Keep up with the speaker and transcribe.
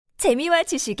재미와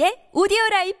지식의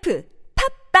오디오라이프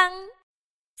팝빵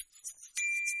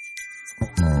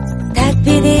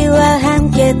닭PD와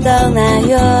함께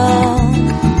떠나요.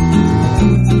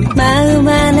 마음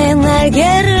안에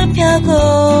날개를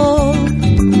펴고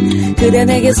그대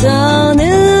내게서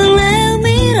눈을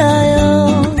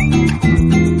밀어요.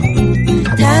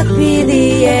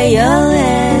 닭PD의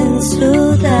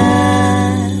여행수다.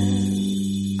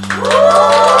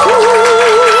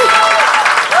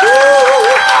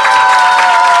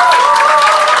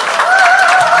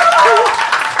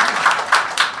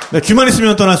 네, 귀만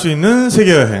있으면 떠날 수 있는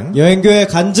세계여행. 여행교회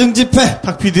간증집회.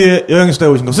 탁PD의 여행수다에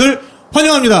오신 것을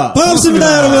환영합니다.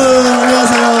 반갑습니다, 여러분.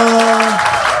 안녕하세요.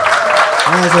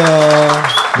 안녕하세요.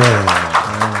 네.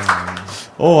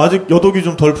 아직 여독이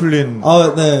좀 덜 풀린.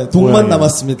 네. 독만 모양이에요.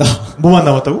 남았습니다. 뭐만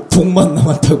남았다고? 독만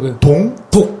남았다고요. 독?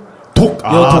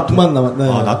 독만 남았, 네.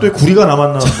 나 또 구리가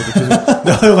남았나.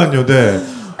 네, 하여간요, 네.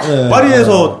 네.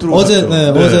 파리에서 들어왔죠.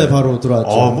 어제 바로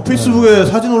들어왔죠. 페이스북에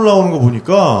사진 올라오는 거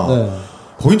보니까. 네.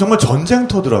 거긴 정말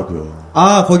전쟁터더라고요.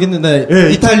 거기는, 네.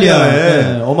 이탈리아에.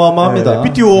 네, 어마어마합니다.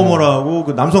 PT 워머라고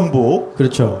그 남성복.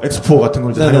 그렇죠. 엑스포 같은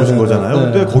걸 이제 다녀오신 거잖아요.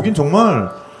 네. 근데 거긴 정말.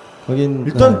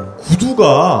 일단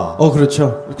구두가.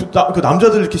 그렇죠. 그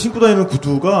남자들 이렇게 신고 다니는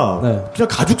구두가. 네. 그냥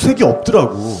가죽 색이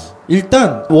없더라고.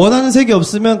 일단, 원하는 색이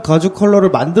없으면 가죽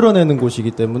컬러를 만들어내는 곳이기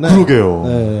때문에. 그러게요.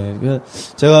 네.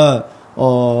 제가,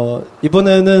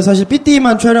 이번에는 사실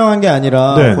PT만 촬영한 게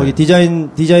아니라, 네네. 거기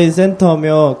디자인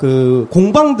센터며 그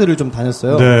공방들을 좀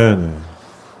다녔어요. 네네.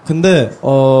 근데,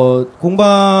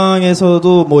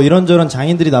 공방에서도 뭐 이런저런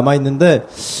장인들이 남아있는데,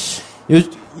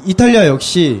 이탈리아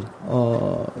역시,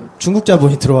 중국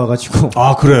자본이 들어와가지고.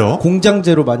 그래요?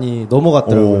 공장제로 많이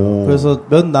넘어갔더라고요. 그래서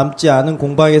몇 남지 않은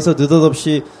공방에서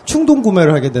느닷없이 충동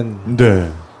구매를 하게 된. 네.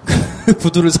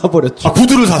 구두를 사버렸죠.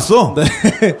 구두를 샀어? 네.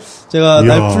 제가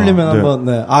날 풀리면 한번,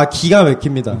 네. 기가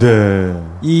막힙니다. 네.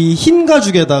 이 흰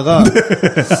가죽에다가. 네.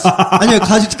 아니요,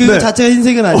 가죽, 그 네. 자체가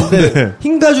흰색은 아닌데, 네.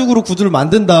 흰 가죽으로 구두를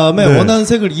만든 다음에 네. 원하는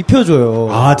색을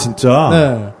입혀줘요. 진짜?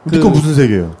 네. 그건 무슨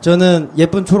색이에요? 저는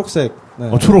예쁜 초록색.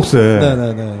 네. 초록색.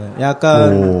 네네네.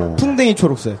 약간, 풍뎅이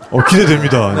초록색.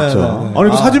 기대됩니다, 진짜. 네네네. 아니,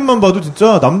 그 사진만 봐도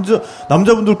진짜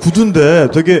남자분들 구두인데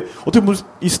되게, 어떻게 보면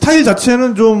이 스타일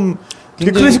자체는 좀,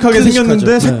 클래식하게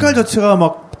생겼는데 색깔 자체가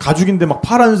막 가죽인데 막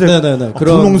파란색,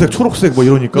 분홍색, 초록색 뭐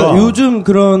이러니까. 그러니까 요즘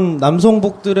그런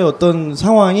남성복들의 어떤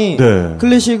상황이 네.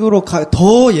 클래식으로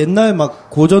더 옛날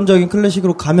막 고전적인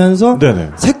클래식으로 가면서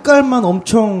네네. 색깔만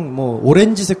엄청 뭐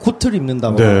오렌지색 코트를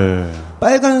입는다거나 네.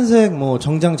 빨간색 뭐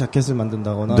정장 자켓을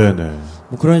만든다거나 네네.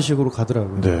 뭐 그런 식으로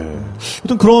가더라고요. 네.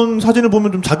 일단 그런 사진을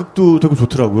보면 좀 자극도 되고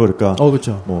좋더라고요. 그러니까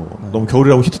그렇죠. 뭐 너무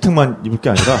겨울이라고 히트텍만 입을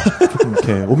게 아니라 조금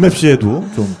이렇게 옷맵시에도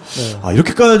좀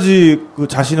이렇게까지 그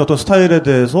자신의 어떤 스타일에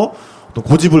대해서 어떤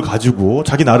고집을 가지고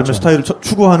자기 나름의 그렇죠. 스타일을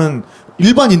추구하는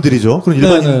일반인들이죠. 그런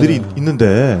일반인들이 네네.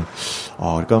 있는데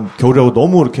그러니까 겨울이라고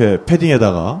너무 이렇게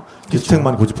패딩에다가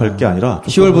히트텍만 고집할 게 아니라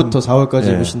 10월부터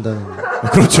 4월까지 입으신다는.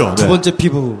 그렇죠. 두 번째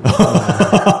피부.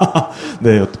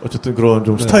 네, 어쨌든 그런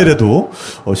좀 스타일에도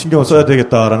신경을 써야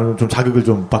되겠다라는 좀 자극을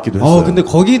좀 받기도 했어요. 근데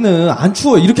거기는 안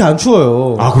추워요. 이렇게 안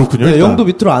추워요. 그렇군요. 네, 영도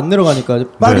밑으로 안 내려가니까.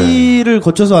 파리를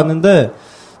거쳐서 왔는데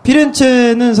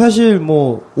피렌체는 사실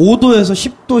뭐 5도에서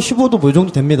 10도, 15도 뭐 이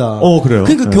정도 됩니다. 그래요?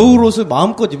 그러니까 겨울 옷을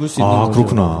마음껏 입을 수 있는 거죠.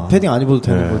 그렇구나. 패딩 안 입어도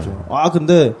되는 거죠.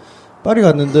 근데 파리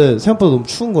갔는데 생각보다 너무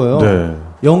추운 거예요. 네.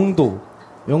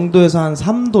 0도에서 한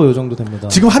 3도 요 정도 됩니다.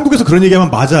 지금 한국에서 그런 얘기하면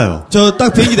맞아요. 저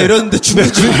딱 비행기 내렸는데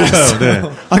춥은 줄 알았어요. 네.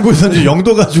 한국에서 이제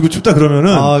 0도 가지고 춥다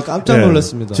그러면은 깜짝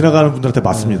놀랐습니다. 지나가는 분들한테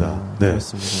맞습니다. 네.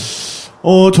 그렇습니다.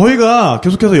 저희가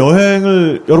계속해서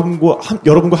여행을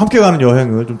여러분과 함께 가는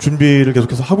여행을 좀 준비를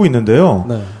계속해서 하고 있는데요.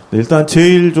 네. 네, 일단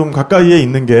제일 좀 가까이에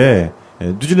있는 게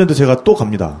뉴질랜드 제가 또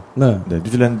갑니다. 네.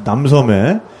 뉴질랜드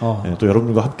남섬에 또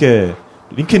여러분과 함께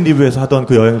링켄 리브에서 하던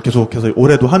그 여행을 계속해서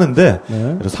올해도 하는데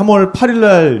그래서 3월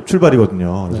 8일날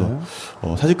출발이거든요. 그래서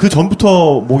사실 그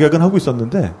전부터 목약은 하고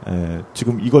있었는데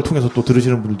지금 이걸 통해서 또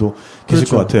들으시는 분들도 계실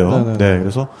것 같아요. 네,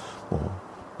 그래서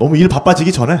너무 일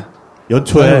바빠지기 전에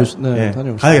연초에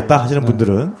가야겠다 하시는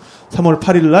분들은 3월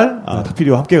 8일날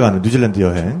탁피디와 함께 가는 뉴질랜드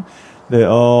여행. 네,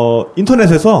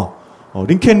 인터넷에서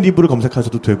링켄 리브를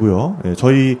검색하셔도 되고요.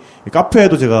 저희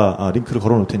카페에도 제가 링크를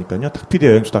걸어놓을 테니까요. 탁피디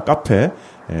여행수다 카페,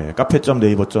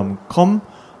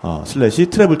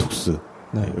 카페.naver.com/traveltalks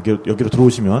여기로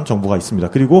들어오시면 정보가 있습니다.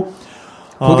 그리고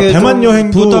대만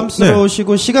여행도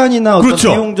부담스러우시고 시간이나 어떤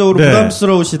그렇죠. 비용적으로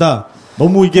부담스러우시다.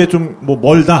 너무 이게 좀 뭐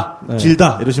멀다,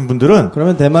 길다 이러신 분들은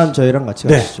그러면 대만 저희랑 같이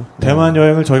가시죠. 대만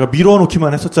여행을 저희가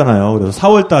미뤄놓기만 했었잖아요. 그래서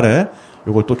 4월달에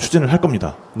요걸 또 추진을 할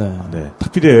겁니다.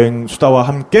 탁피디 여행 수다와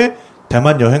함께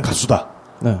대만 여행 가수다.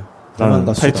 라는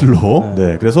타이틀로.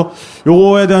 네. 그래서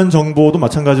요거에 대한 정보도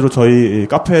마찬가지로 저희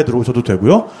카페에 들어오셔도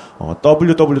되고요.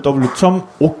 www.okdeer.com.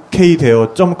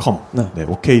 네,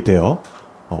 okdeer.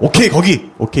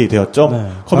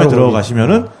 okdeer.com에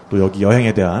들어가시면은 또 여기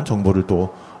여행에 대한 정보를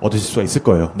또 얻으실 수가 있을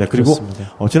거예요. 네, 그리고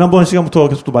지난번 시간부터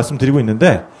계속 또 말씀드리고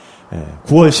있는데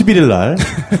 9월 11일 날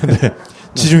네,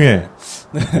 지중해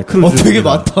크루즈 되게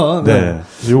많다. 네.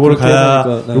 요거를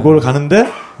요거를 가는데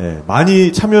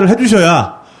많이 참여를 해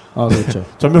주셔야 그렇죠.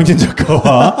 전명진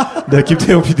작가와 네,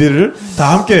 김태형 PD를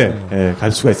다 함께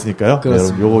갈 수가 있으니까요. 네,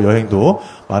 여러분 요거 여행도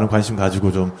많은 관심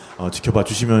가지고 좀 지켜봐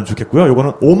주시면 좋겠고요.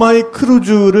 요거는 오마이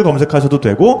크루즈를 검색하셔도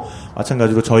되고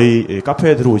마찬가지로 저희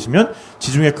카페에 들어오시면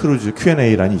지중해 크루즈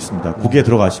Q&A란이 있습니다. 거기에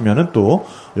들어가시면은 또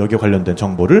여기에 관련된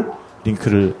정보를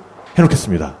링크를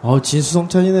해놓겠습니다.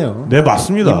 진수성찬이네요. 네,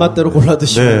 맞습니다. 입맛대로 골라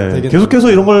드시면 되겠네요.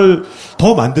 계속해서 이런 걸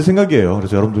더 만들 생각이에요.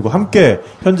 그래서 여러분들과 함께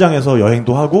현장에서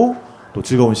여행도 하고 또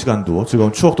즐거운 시간도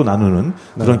즐거운 추억도 나누는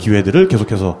그런 기회들을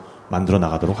계속해서 만들어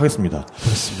나가도록 하겠습니다.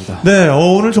 그렇습니다. 네,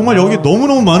 오늘 정말 여기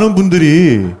너무너무 많은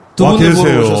분들이 와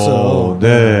계세요.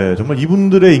 네, 정말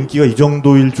이분들의 인기가 이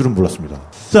정도일 줄은 몰랐습니다.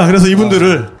 자, 그래서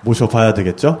이분들을 모셔봐야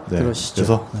되겠죠. 네,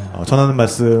 그래서 전하는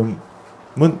말씀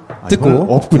듣고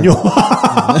없군요.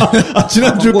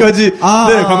 지난주까지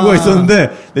광고가 있었는데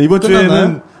이번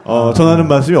주에는 전하는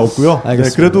말씀이 없고요. 네,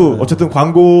 그래도 어쨌든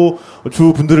광고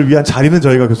주 분들을 위한 자리는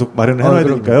저희가 계속 마련을 해놔야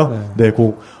되니까요. 네,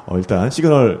 곡 일단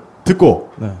시그널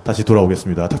듣고 다시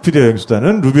돌아오겠습니다. 탁피디의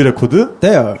여행수다는 루비 레코드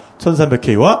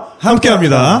 1300K와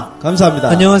함께합니다. 감사합니다.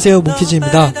 안녕하세요,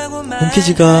 몽키즈입니다.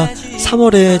 몽키즈가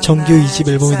 3월에 정규 2집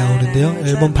앨범이 나오는데요.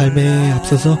 앨범 발매에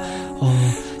앞서서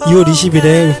 2월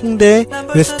 20일에 홍대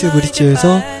웨스트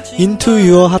브릿지에서 Into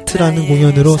Your Heart라는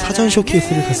공연으로 사전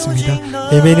쇼케이스를 갖습니다.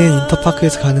 매매는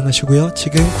인터파크에서 가능하시고요.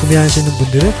 지금 구매하시는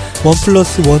분들은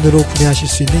 1+1으로 구매하실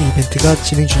수 있는 이벤트가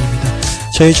진행 중입니다.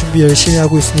 저희 준비 열심히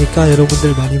하고 있으니까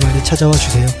여러분들 많이 찾아와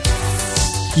주세요.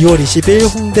 2월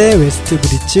 20일 홍대 웨스트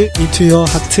브릿지 Into Your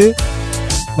Heart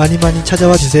많이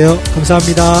찾아와 주세요.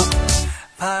 감사합니다.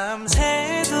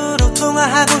 밤새도록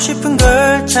통화하고 싶은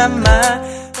걸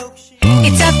참아.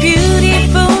 It's a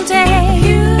beautiful day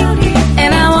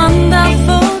and a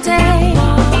wonderful day.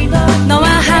 너와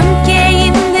함께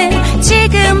있는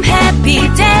지금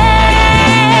happy day.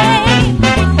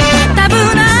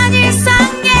 따분한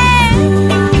일상에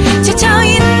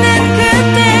지쳐있는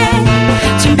그때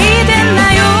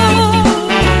준비됐나요?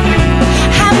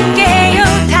 함께요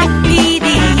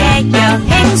탁피디의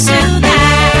여행수다.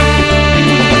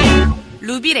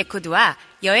 루비 레코드와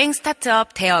여행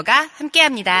스타트업 대여가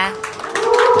함께합니다.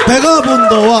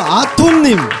 베가본더와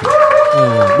아톰님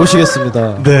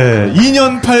모시겠습니다. 네,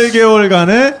 2년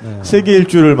 8개월간의 세계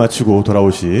일주를 마치고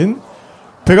돌아오신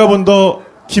베가본더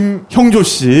김형조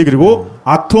씨 그리고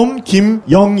아톰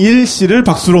김영일 씨를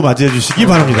박수로 맞이해 주시기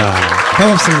바랍니다.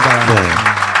 반갑습니다. 네.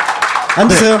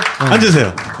 앉으세요.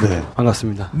 앉으세요. 네,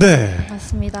 반갑습니다. 네,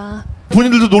 맞습니다.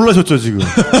 본인들도 놀라셨죠 지금?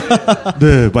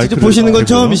 네, 마이크 보시는 건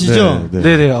처음이시죠?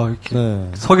 네네. 이렇게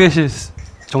서 계실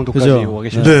정도까지 와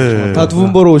계시면 네. 다 두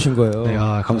분 보러 오신 거예요. 네,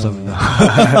 감사합니다.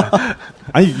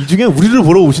 아니 이 중에 우리를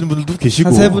보러 오시는 분들도 계시고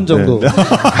한 3분 정도. 네.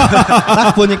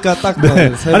 딱 보니까 딱.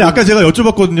 네. 아니 아까 제가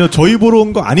여쭤봤거든요. 저희 보러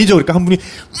온 거 아니죠? 그러니까 한 분이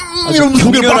이러면서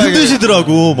고개를 막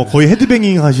흔드시더라고. 뭐 거의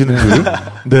헤드뱅잉 하시는 분.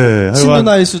 네.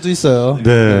 신누나일 수도 있어요.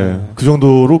 네. 그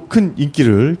정도로 큰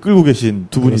인기를 끌고 계신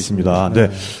두 분이 있습니다.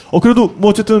 네. 그래도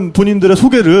뭐 어쨌든 본인들의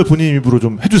소개를 본인 입으로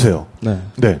좀 해주세요. 네.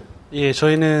 네. 예,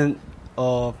 저희는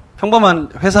평범한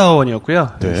회사원이었고요.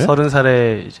 네.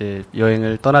 30살에 이제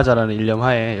여행을 떠나자라는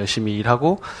일념하에 열심히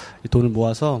일하고 돈을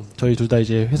모아서 저희 둘 다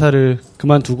이제 회사를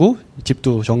그만두고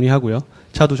집도 정리하고요.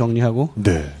 차도 정리하고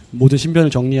네. 모든 신변을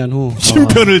정리한 후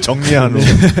신변을 정리한 후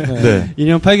네.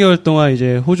 2년 8개월 동안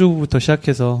이제 호주부터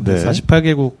시작해서 네.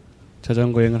 48개국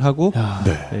자전거 여행을 하고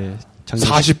네.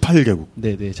 48개국.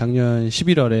 네네. 작년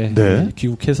 11월에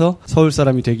귀국해서 서울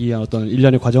사람이 되기 위한 어떤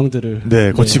일련의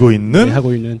과정들을 거치고 있는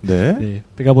하고 있는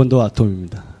베가본더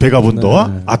아톰입니다.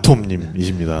 베가본더와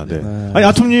아톰님이십니다. 네. 아니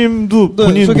아톰님도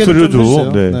본인 목소리로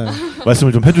좀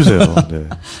말씀을 좀 해주세요. 네.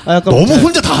 너무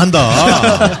혼자 다 한다.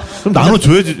 그럼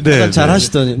나눠줘야지. 네. 잘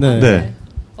하시더니. 네.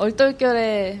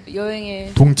 얼떨결에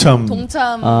여행에 동참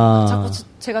자꾸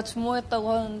제가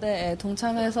주모했다고 하는데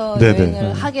동참해서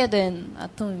여행을 하게 된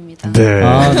아톰입니다. 네.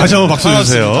 다시 한번 박수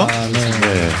주세요.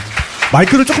 네.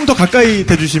 마이크를 조금 더 가까이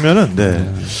대주시면은, 네.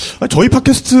 저희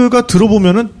팟캐스트가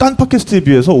들어보면은, 딴 팟캐스트에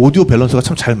비해서 오디오 밸런스가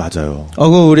참 잘 맞아요. 그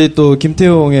우리 또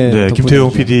김태용의. 네,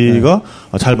 김태용 PD가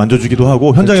잘 만져주기도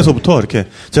하고, 현장에서부터 이렇게,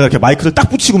 제가 이렇게 마이크를 딱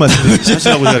붙이고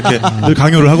말씀하시라고 제가 이렇게 늘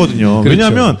강요를 하거든요.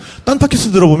 왜냐하면, 딴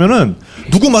팟캐스트 들어보면은,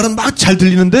 누구 말은 막 잘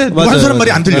들리는데, 누구 한 사람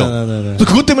말이 안 들려. 그래서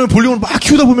그것 때문에 볼륨을 막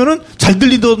키우다 보면은, 잘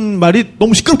들리던 말이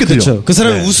너무 시끄럽게 들려. 그렇죠. 그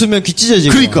사람이 웃으면 귀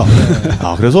찢어지고. 그러니까.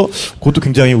 그래서 그것도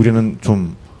굉장히 우리는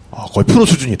좀 거의 프로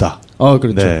수준이다.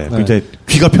 그렇죠. 네, 굉장히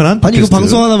귀가 편한. 아니 그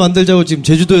방송 하나 만들자고 지금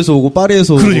제주도에서 오고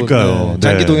파리에서 오고. 그러니까요.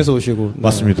 장기동에서 오시고.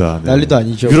 맞습니다. 네. 난리도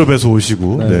아니죠. 유럽에서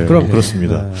오시고. 네,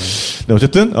 그렇습니다. 네,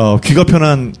 어쨌든 귀가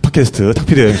편한 팟캐스트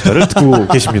탁피디 여행스타를 듣고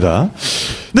계십니다.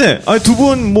 네, 두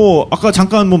분 아까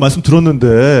잠깐 말씀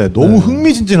들었는데 너무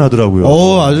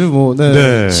흥미진진하더라고요. 아주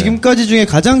지금까지 중에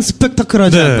가장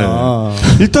스펙타클하지 않나.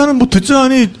 일단은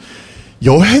듣자니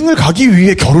여행을 가기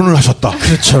위해 결혼을 하셨다.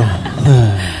 그렇죠.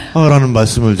 라는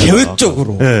말씀을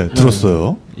계획적으로.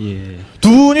 들었어요. 예.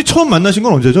 두 분이 처음 만나신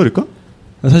건 언제죠, 그러니까?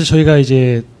 사실 저희가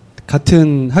이제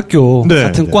같은 학교,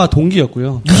 같은 과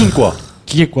동기였고요. 무슨 과?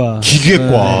 기계과.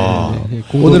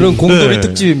 오늘은 공돌이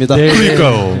특집입니다. 네.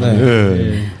 그러니까요.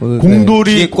 오늘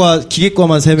공돌이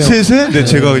기계과만 3명. 셋에? 네,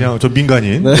 제가 그냥 저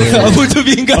민간인. 뭘 또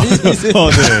민간인이세요?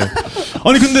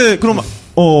 아니 근데 그럼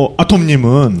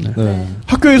아톰님은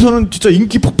학교에서는 진짜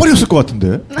인기 폭발이었을 것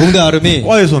같은데. 공대 아름이.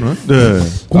 과에서는. 네.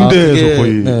 공대에서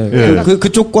거의.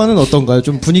 그쪽 과는 어떤가요?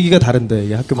 좀 분위기가 다른데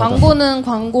이게 학교마다. 광고는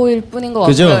광고일 뿐인 것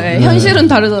그죠? 같고요. 현실은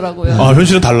다르더라고요.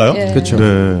 현실은 달라요? 그렇죠.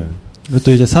 네.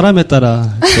 또 이제 사람에 따라.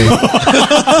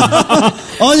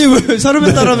 아니 왜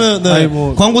사람에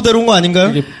따라면 광고대로 온 거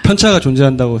아닌가요? 이게 편차가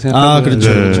존재한다고 생각하고. 그렇죠.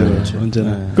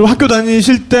 언제나. 그럼 학교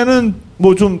다니실 때는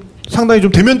좀 상당히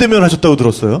좀 대면 하셨다고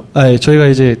들었어요? 저희가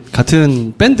이제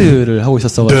같은 밴드를 하고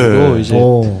있었어가지고 이제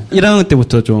 1학년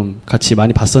때부터 좀 같이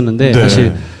많이 봤었는데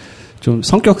사실 좀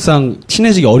성격상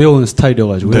친해지기 어려운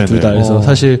스타일이어가지고요, 둘 다. 그래서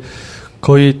사실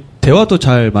거의 대화도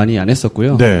잘 많이 안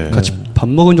했었고요. 같이 밥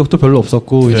먹은 적도 별로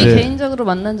없었고 이제 개인적으로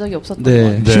만난 적이 없었던 것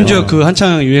같아요. 심지어 그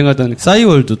한창 유행하던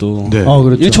싸이월드도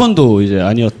그렇죠. 일촌도 이제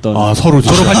아니었던. 서로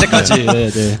졸업할 때까지.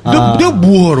 내가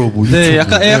뭐하러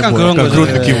약간 그런 거죠.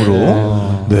 그런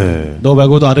느낌으로. 너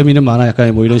말고도 아름이는 많아.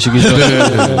 약간 이런 식이죠.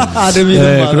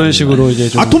 아름이는 많아. 그런 식으로 이제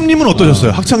좀. 아톰님은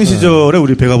어떠셨어요? 학창 시절에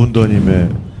우리 베가분더님의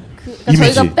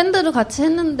이미지. 저희가 밴드를 같이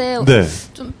했는데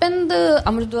좀 밴드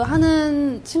아무래도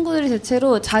하는 친구들이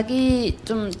대체로 자기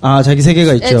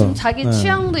세계가 있죠. 좀 자기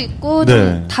취향도 있고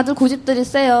좀 다들 고집들이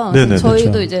세요. 저희도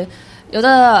그렇죠. 이제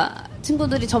여자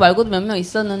친구들이 저 말고도 몇 명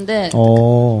있었는데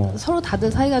서로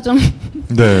다들 사이가 좀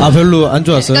별로 안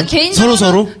좋았어요. 그러니까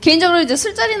서로 개인적으로 이제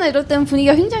술자리나 이럴 때는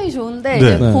분위기가 굉장히 좋은데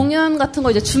이제 공연 같은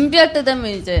거 이제 준비할 때 되면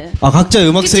이제 각자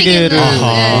음악 세계를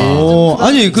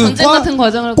아니 그 전쟁 같은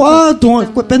과정을 과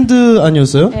밴드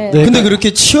아니었어요? 근데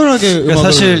그렇게 치열하게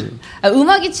사실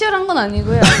음악이 치열한 건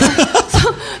아니고요.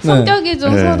 성격이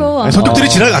좀 서로 성격들이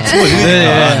지랄 같은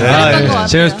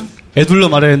거지. 제가 애둘러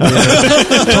말했는데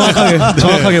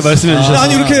정확하게 말씀해 주셨어요.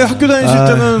 아니 이렇게 학교 다니실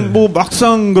때는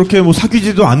막상 그렇게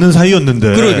사귀지도 않는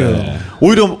사이였는데. 그러게요.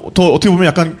 오히려 더 어떻게 보면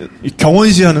약간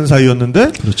경원시하는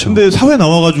사이였는데. 그렇죠. 근데 사회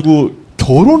나와가지고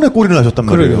결혼에 꼬리를 하셨단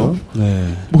말이에요.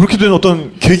 그렇게 된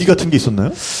어떤 계기 같은 게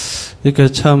있었나요?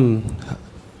 그러니까 참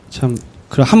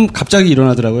갑자기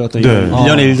일어나더라고요. 어떤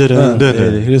일련의 일들은.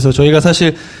 그래서 저희가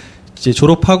사실 이제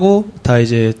졸업하고 다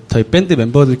이제 저희 밴드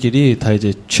멤버들끼리 다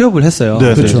이제 취업을 했어요.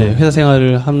 그래서 이제 회사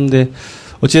생활을 하는데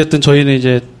어찌됐든 저희는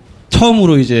이제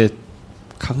처음으로 이제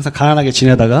항상 가난하게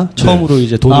지내다가 처음으로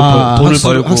이제 돈을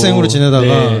벌고 학생으로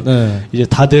지내다가 이제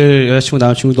다들 여자친구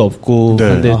남자친구도 없고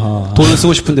근데 돈을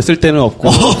쓰고 싶은데 쓸 데는 없고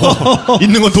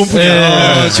있는 건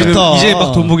돈뿐이야. 지금 이제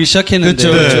막 돈 보기 시작했는데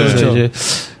그렇죠. 이제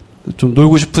좀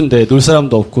놀고 싶은데 놀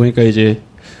사람도 없고 그러니까 이제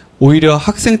오히려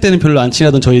학생 때는 별로 안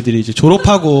친하던 저희들이 이제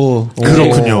졸업하고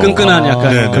그렇군요. 끈끈한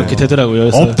약간 그렇게 되더라고요.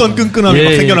 그래서 없던 끈끈함이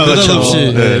막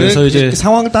생겨나가지고 그래서 이제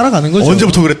상황을 따라가는 거죠.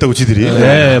 언제부터 그랬다고 지들이?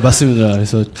 네, 맞습니다.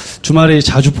 그래서 주말에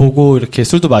자주 보고 이렇게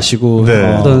술도 마시고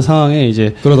하던 상황에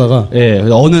이제 그러다가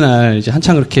어느 날 이제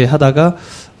한창 그렇게 하다가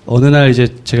어느 날 이제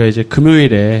제가 이제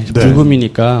금요일에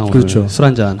불금이니까 오늘 술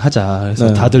한잔 하자.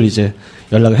 그래서 다들 이제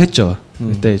연락을 했죠.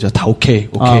 그때 이제 다 오케이.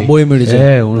 모임을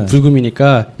이제. 오늘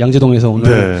불금이니까 양재동에서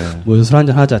오늘 모여서 술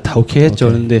한잔 하자. 다 오케이 했죠.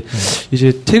 그런데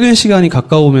이제 퇴근 시간이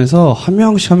가까우면서 한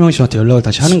명씩 저한테 연락을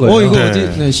다시 하는 거예요. 이거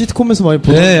어디 시트콤에서 많이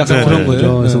보던. 약간 그런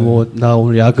거예요. 그래서 나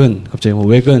오늘 야근, 갑자기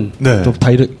외근, 또 다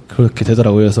그렇게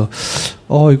되더라고요. 그래서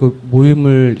이거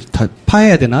모임을 다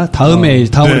파해야 되나? 다음을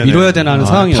미뤄야 되나 하는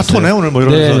상황이었어요. 파토네 오늘 뭐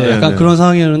이러면서. 약간 그런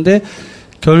상황이었는데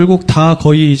결국 다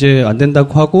거의 이제 안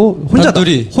된다고 하고 혼자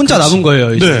남은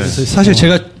거예요. 이제. 그래서 사실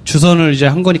제가 주선을 이제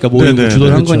한 거니까 모임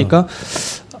주도를 한 거니까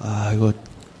이거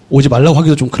오지 말라고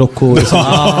하기도 좀 그렇고. 그래서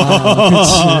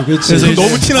그렇지. 그래서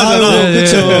너무 친하잖아.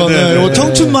 그렇죠.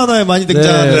 청춘 만화에 많이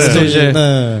등장하는 그래서 이제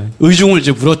의중을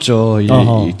이제 물었죠.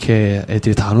 이렇게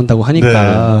애들이 다 안 온다고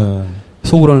하니까.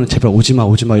 속으로는 제발 오지마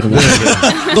이러면서.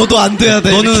 너도 안 돼야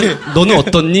돼. 너는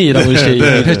어떻니? 라고 이제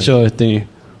얘기를 했죠. 그랬더니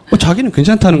자기는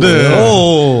괜찮다는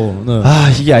거예요.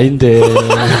 이게 아닌데.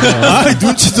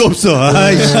 눈치도 없어.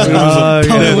 이러면서.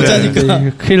 다음에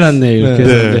오자니까. 큰일 났네. 이렇게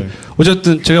했는데.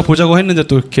 어쨌든 제가 보자고 했는데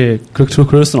또 이렇게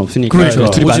그럴 수는 없으니까. 그렇죠.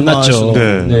 둘이 만났죠.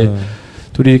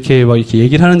 둘이 이렇게 막 이렇게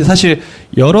얘기를 하는데 사실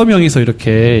여러 명이서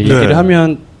이렇게 얘기를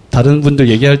하면 다른 분들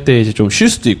얘기할 때 이제 좀 쉴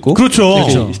수도 있고.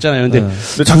 그렇죠. 있잖아요. 근데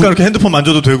잠깐 이렇게 핸드폰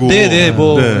만져도 되고.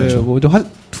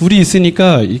 둘이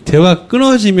있으니까 이 대화가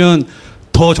끊어지면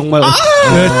더 정말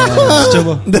진짜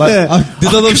뭐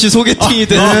느닷없이 소개팅이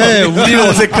되네. 우리는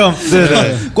어색함.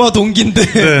 과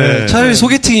동기인데. 차라리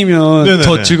소개팅이면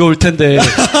더 즐거울 텐데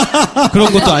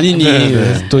그런 것도 아니니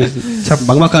또 참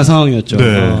막막한 상황이었죠.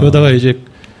 그러다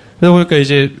보니까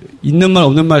이제 있는 말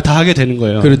없는 말 다 하게 되는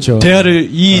거예요. 그렇죠. 대화를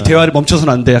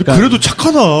멈춰서는 안 돼. 약간 그래도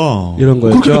착하다. 이런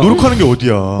거였죠. 그렇게 노력하는 게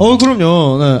어디야.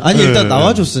 그럼요. 아니 일단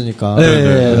나와줬으니까.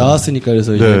 나왔으니까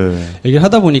그래서 이제 얘기를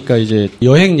하다 보니까 이제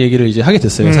여행 얘기를 이제 하게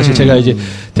됐어요. 사실 제가 이제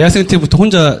대학생 때부터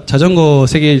혼자 자전거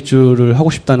세계 일주를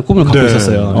하고 싶다는 꿈을 갖고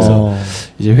있었어요. 그래서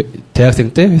이제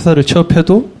대학생 때 회사를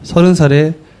취업해도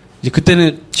 30살에 이제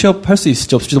그때는 취업할 수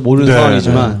있을지 없을지도 모르는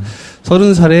상황이지만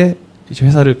 30살에 이제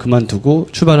회사를 그만두고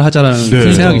출발을 하자라는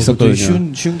그 생각이 있었거든요.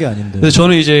 쉬운 게 아닌데. 그래서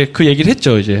저는 이제 그 얘기를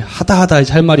했죠. 이제 하다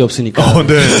이제 할 말이 없으니까.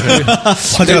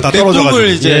 화제가 다 떨어져가지고.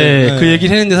 이제 그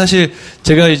얘기를 했는데 사실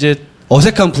제가 이제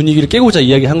어색한 분위기를 깨고자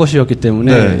이야기한 것이었기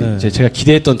때문에 이제 제가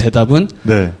기대했던 대답은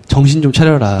정신 좀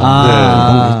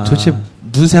차려라. 도대체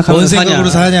무슨 생각으로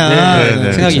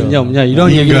사냐? 생각이 있냐 없냐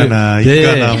이런 얘기를 인간아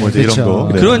뭐 이런 거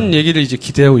그런 얘기를 이제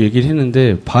기대하고 얘기를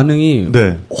했는데 반응이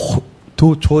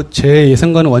제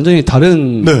예상과는 완전히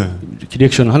다른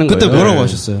리액션을 하는 거예요. 그때 뭐라고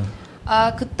하셨어요?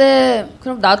 그때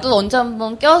그럼 나도 언제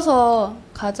한번 껴서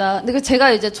가자. 근데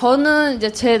제가 저는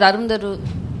제 나름대로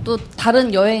또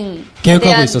다른 여행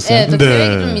계획하고 있었어요. 또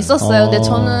계획이 좀 있었어요. 근데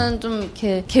저는 좀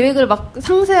이렇게 계획을 막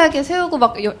상세하게 세우고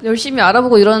막 열심히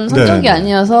알아보고 이런 성격이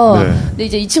아니어서. 근데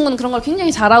이제 이 친구는 그런 걸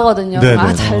굉장히 잘하거든요.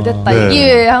 잘됐다. 이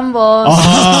기회에 한번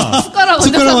숟가락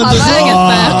얹어서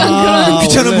받아야겠다. 약간 그런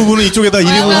귀찮은 부분은 이쪽에다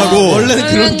이름을 하고 원래는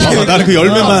그런 계획. 나는 그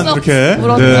열매만 이렇게.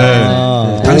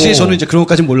 당시에 저는 이제 그런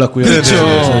것까진 몰랐고요. 그렇죠.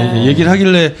 얘기를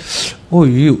하길래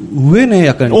이게 의외네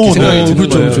약간 이렇게 생각이 드는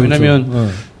거예요.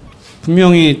 왜냐면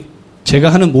분명히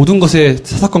제가 하는 모든 것에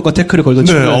사사건건 태클을 걸던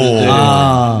친구였는데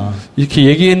이렇게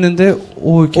얘기했는데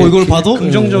이걸 봐도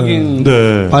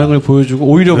긍정적인 반응을 보여주고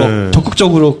오히려 막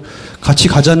적극적으로 같이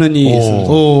가자느니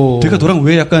내가 너랑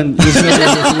왜 약간 이런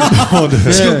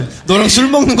생각이 지금 너랑 술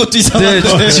먹는 것도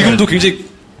이상한데 지금도 굉장히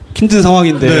힘든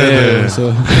상황인데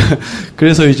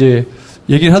그래서 이제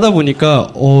얘기를 하다 보니까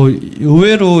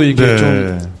의외로 이게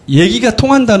좀 얘기가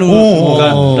통한다는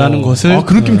거라는 것을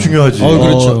그 느낌 중요하지.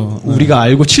 그렇죠. 우리가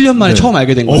알고 7년 만에 처음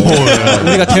알게 된 거예요.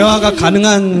 우리가 대화가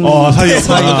가능한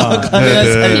사이였구나.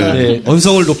 사이.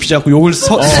 언성을 높이지 않고 욕을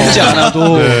쓰지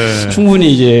않아도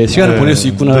충분히 이제 시간을 보낼 수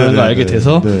있구나라는 걸 알게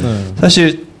돼서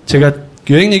사실 제가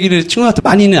여행 얘기를 친구한테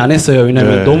많이는 안 했어요.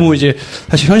 왜냐면 너무 이제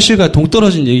사실 현실과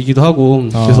동떨어진 얘기기도 하고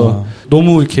그래서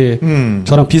너무 이렇게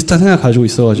저랑 비슷한 생각 가지고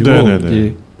있어가지고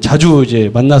이제 자주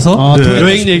이제 만나서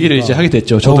여행 얘기를 이제 하게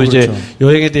됐죠. 저도 이제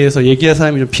여행에 대해서 얘기할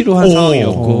사람이 좀 필요한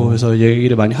상황이었고 그래서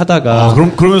얘기를 많이 하다가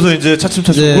그러면서 이제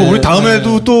차츰차츰 그럼 우리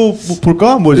다음에도 또 뭐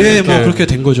볼까? 뭐 뭐 그렇게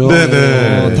된 거죠.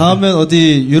 다음엔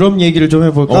어디 유럽 얘기를 좀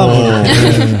해볼까?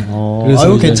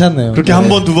 그래서 괜찮네요. 그렇게 한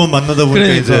번 두 번 만나다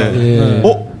보니까 이제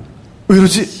왜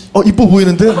이러지? 이뻐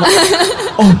보이는데?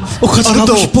 같이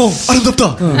가고 싶어.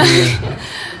 아름답다.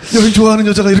 여행 좋아하는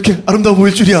여자가 이렇게 아름다워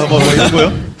보일 줄이야. 막 이런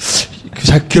거요?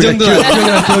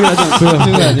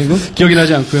 기억이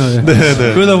나지 않고요.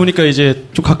 그러다 보니까 이제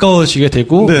좀 가까워지게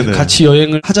되고 같이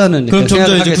여행을 하자는 그럼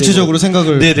점점 이제 구체적으로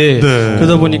생각을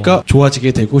그러다 보니까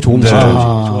좋아지게 되고 조금씩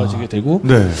좋아지게 되고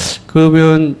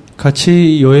그러면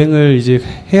같이 여행을 이제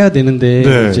해야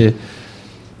되는데 이제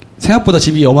생각보다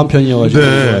집이 엄한 편이어가지고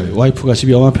와이프가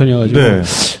집이 엄한 편이어가지고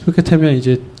그렇게 되면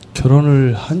이제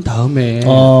결혼을 한 다음에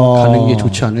가는 게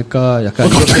좋지 않을까 약간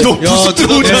갑자기 너 부스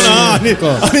들어오잖아. 아니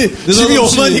집이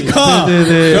엄하니까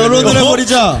결혼을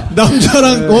해버리자.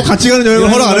 남자랑 같이 가는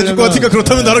여행을 허락 안 해줄 것 같으니까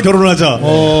그렇다면 나랑 결혼을 하자.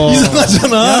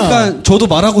 이상하잖아. 약간 저도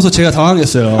말하고서 제가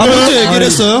당황했어요. 먼저 얘기를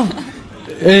했어요?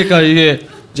 그러니까 이게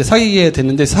이제 사귀게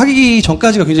됐는데 사귀기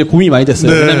전까지가 굉장히 고민이 많이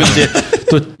됐어요. 왜냐면 이제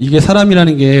또 이게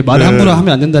사람이라는 게 말을 함부로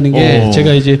하면 안 된다는 게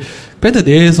제가 이제 밴드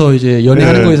내에서 이제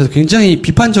연애하는 거에 있어서 굉장히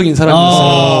비판적인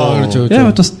사람이었어요. 그렇죠.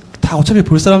 왜냐면 또 다 어차피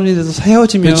볼 사람이 돼서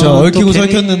헤어지면 그쵸, 얽히고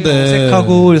설켰는데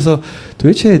어색하고 그래서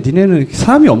도대체 니네는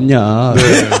사람이 없냐? 네.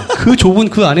 그 좁은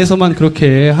그 안에서만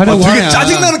그렇게 하려고 되게 하냐?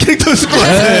 짜증나는 캐릭터였을 것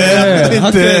같아. 네.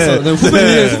 학교에서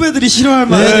후배들이 싫어할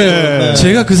만한.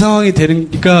 제가 그 상황이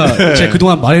되니까 제가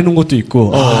그동안 말해놓은 것도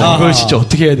있고 이걸 진짜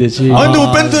어떻게 해야 되지? 근데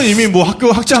뭐 밴드는 이미 뭐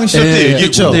학교 학창 시절 때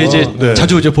얘기했죠. 근데 이제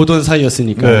자주 이제 보던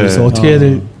사이였으니까 그래서 어떻게 해야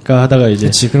될까 하다가 이제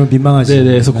그렇지, 그럼 민망하지. 네네.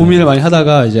 그래서 고민을 많이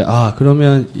하다가 이제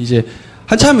그러면 이제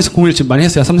한참에서 고민을 지금 많이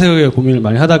했어요. 3-4개월 고민을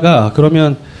많이 하다가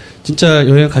그러면 진짜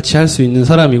여행 같이 할 수 있는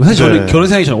사람이고 사실 저는 결혼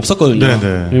생각이 전 없었거든요.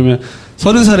 왜냐면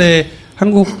 30살에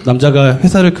한국 남자가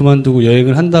회사를 그만두고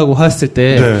여행을 한다고 했을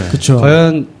때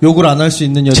과연 욕을 안 할 수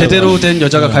있는 여자 제대로 된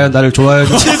여자가 과연 나를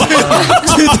좋아해줄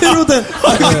제대로 된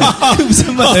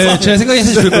무슨 말? 제 생각이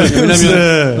사실 그랬거든요.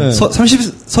 왜냐면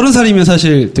 30살이면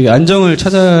사실 되게 안정을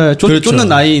찾아 쫓는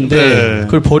나이인데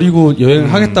그걸 버리고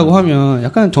여행을 하겠다고 하면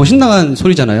약간 정신 나간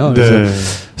소리잖아요.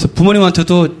 그래서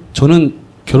부모님한테도 저는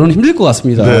결혼은 힘들 것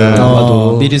같습니다.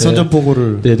 아마도 미리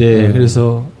선전포고를. 네네.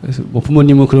 그래서 뭐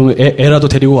부모님은 그러면 애라도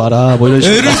데리고 와라. 뭐 이런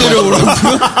식으로. 애를 데려오라고요?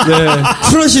 네.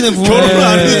 쿨하시네 부모님. 결혼을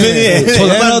안 해도 되니.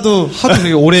 애라도 하도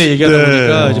되게 오래 얘기하다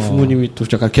보니까 이제 부모님이 또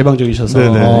약간 개방적이셔서.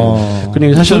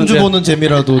 그러니까 사실 손주 보는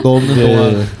재미라도 너 없는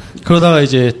동안. 그러다가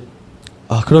이제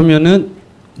그러면은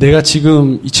내가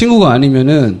지금 이 친구가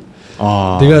아니면은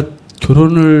내가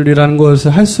결혼이라는 것을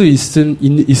할 수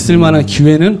있을 만한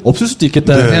기회는 없을 수도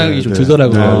있겠다는 생각이 좀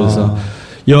들더라고요. 그래서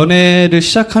연애를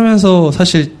시작하면서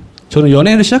사실 저는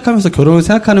연애를 시작하면서 결혼을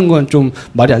생각하는 건 좀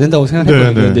말이 안 된다고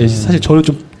생각했거든요. 근데 사실 저는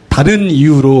좀 다른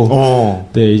이유로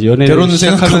이제 연애를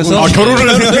시작하면서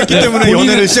결혼을 생각했기 때문에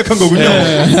연애를 시작한 거군요.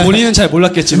 본인은 잘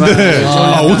몰랐겠지만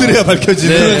오늘에야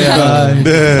밝혀지네.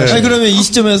 아니 그러면 이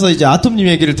시점에서 이제 아톰님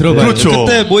얘기를 들어봐야죠. 그렇죠.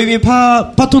 그때 모임이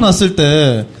파토 났을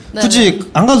때 굳이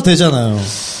안 가도 되잖아요.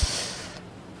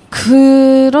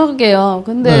 그러게요.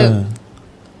 근데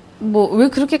뭐 왜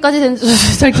그렇게까지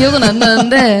됐는지 잘 기억은 안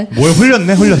나는데. 뭐에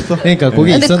흘렸어? 그러니까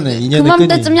거기 있었네. 인연의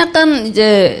그맘때쯤 약간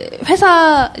이제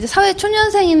회사 이제 사회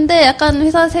초년생인데 약간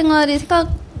회사 생활이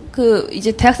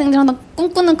이제 대학생들이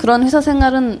꿈꾸는 그런 회사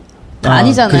생활은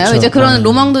아니잖아요. 그렇죠. 이제 그런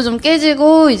로망도 좀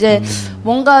깨지고 이제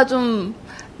뭔가 좀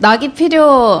낙이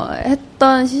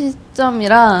필요했던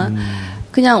시점이라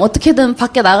그냥 어떻게든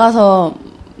밖에 나가서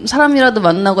사람이라도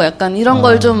만나고 약간 이런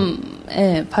걸 좀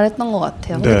바랬던 것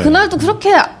같아요. 근데 그날도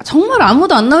그렇게 정말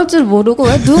아무도 안 나올 줄 모르고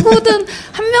누구든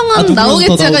한 명은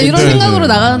나오겠지 약간 이런 생각으로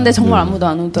나가는데 정말 아무도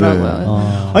안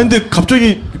오더라고요. 아니 근데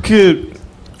갑자기 이렇게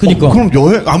그니까. 그럼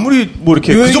여행 아무리 뭐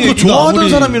이렇게 그 정도 좋아하던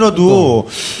사람이라도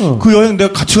그 여행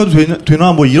내가 같이 가도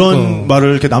되나 뭐 이런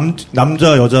말을 이렇게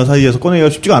남자 여자 사이에서 꺼내기가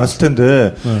쉽지가 않았을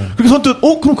텐데 그렇게 선뜻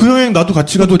그럼 그 여행 나도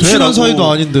같이 가도 돼? 친한 사이도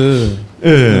아닌데.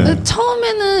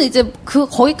 처음에는 이제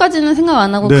거기까지는 생각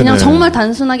안 하고 그냥 정말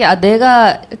단순하게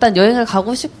내가 일단 여행을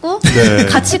가고 싶고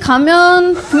같이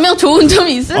가면 분명 좋은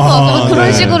점이 있을 것 같고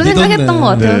그런 식으로 생각했던 것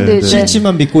같아요. 근데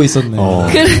실치만 믿고 있었네.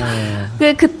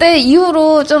 그때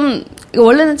이후로 좀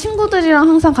원래는 친구들이랑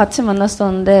항상 같이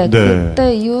만났었는데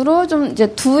그때 이후로 좀 이제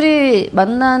둘이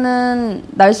만나는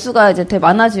날수가 이제 되게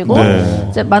많아지고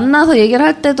이제 만나서 얘기를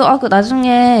할 때도 그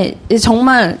나중에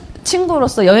정말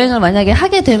친구로서 여행을 만약에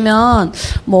하게 되면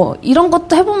뭐 이런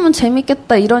것도 해보면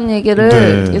재밌겠다 이런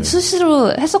얘기를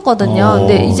수시로 했었거든요.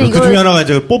 근데 이제 그 중에 하나가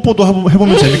이제 뽀뽀도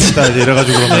해보면 재밌겠다 이제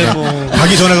이래가지고 그러면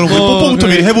가기 전에 그럼 뽀뽀부터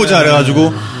미리 해보자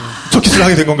이래가지고 첫 키스를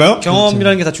하게 된 건가요?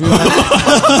 경험이라는 게 다 중요하네.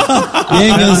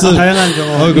 여행 연습, 다양한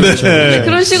경험. 그렇죠.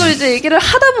 그런 식으로 이제 얘기를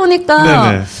하다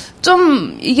보니까.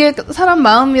 좀 이게 사람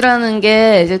마음이라는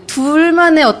게 이제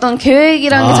둘만의 어떤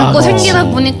계획이라는 게 자꾸 생기다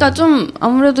보니까 좀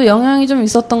아무래도 영향이 좀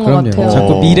있었던 것 같아요.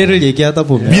 자꾸 미래를 얘기하다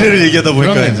보면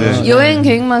보니까 이제 여행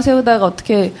계획만 세우다가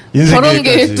어떻게 결혼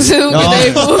계획도 세우게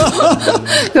되고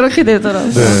그렇게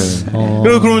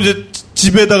되더라고요. 그럼 이제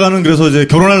집에다가는 그래서 이제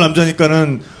결혼할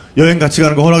남자니까는 여행 같이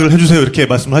가는 거 허락을 해주세요 이렇게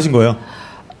말씀을 하신 거예요?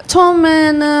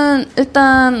 처음에는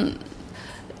일단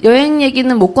여행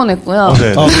얘기는 못 꺼냈고요.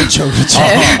 그렇죠.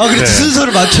 그렇죠.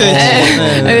 순서를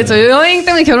맞춰야지. 그렇죠. 여행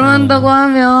때문에 결혼한다고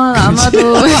하면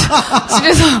아마도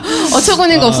집에서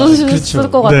어처구니가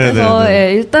없었을 것 같아서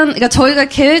일단 그러니까 저희가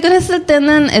계획을 했을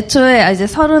때는 애초에 이제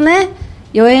 30에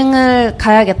여행을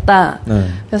가야겠다.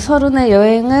 그래서 30에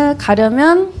여행을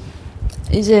가려면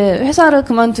이제 회사를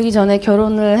그만두기 전에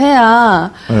결혼을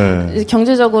해야 이제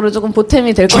경제적으로 조금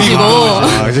보탬이 될 것이고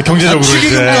이제 경제적으로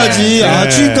축의금까지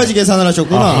축의금까지 계산을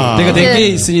하셨구나. 내가 내게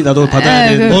있으니 나도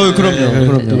받아야 되는.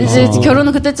 그럼요. 이제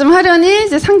결혼은 그때쯤 하려니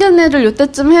이제 상견례를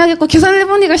요때쯤 해야겠고 계산을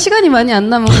해보니까 시간이 많이 안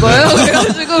남은 거예요.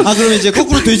 그래가지고 그럼 이제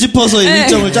거꾸로 되짚어서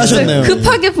일정을 짜셨네요.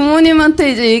 급하게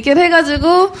부모님한테 이제 얘기를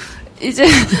해가지고 이제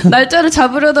날짜를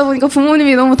잡으려다 보니까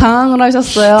부모님이 너무 당황을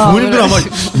하셨어요. 부모님들 아마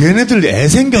얘네들 애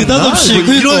생겼나? 느닷없이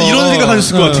뭐 이런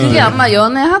생각하셨을 것 같은데. 그게 아마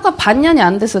연애하다 반년이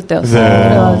안 됐을 때였어요. 네.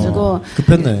 그래가지고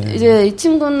급했네. 이제 이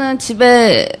친구는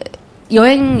집에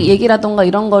여행 얘기라던가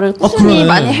이런 거를 꾸준히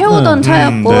많이 해오던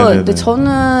차였고, 근데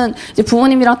저는 이제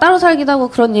부모님이랑 따로 살기도 하고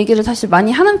그런 얘기를 사실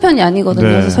많이 하는 편이 아니거든요.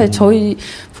 그래서 사실 저희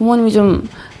부모님이 좀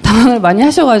당황을 많이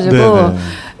하셔가지고.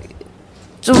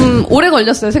 좀 오래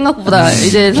걸렸어요, 생각보다.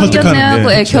 이제 상견례하고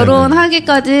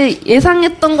결혼하기까지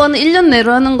예상했던 거는 1년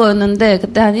내로 하는 거였는데,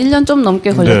 그때 한 1년 좀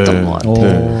넘게 걸렸던 것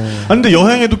같아요. 근데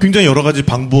여행에도 굉장히 여러 가지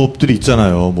방법들이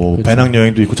있잖아요. 뭐, 그렇죠.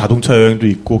 배낭여행도 있고, 자동차 여행도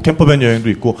있고, 캠퍼밴 여행도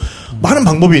있고, 많은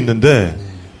방법이 있는데,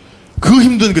 그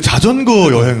힘든 그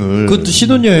자전거 여행을. 그것도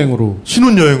신혼여행으로.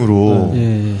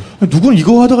 누군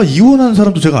이거 하다가 이혼한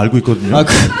사람도 제가 알고 있거든요.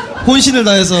 혼신을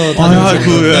다해서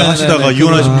하시다가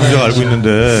이혼하신 분 제가 알고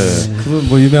있는데. 그건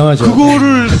뭐 유명하죠.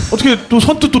 그거를 어떻게 또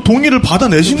선뜻 또 동의를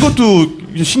받아내신 것도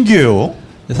신기해요.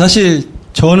 사실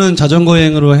저는 자전거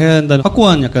여행으로 해야 한다는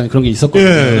확고한 약간 그런 게 있었거든요.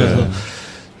 그래서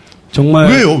정말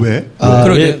왜요? 왜?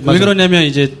 왜 그러냐면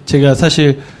이제 제가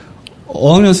사실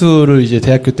어학연수를 이제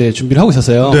대학교 때 준비를 하고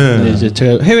있었어요. 근데 이제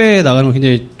제가 해외에 나가는 걸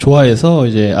굉장히 좋아해서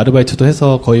이제 아르바이트도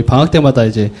해서 거의 방학 때마다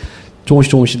이제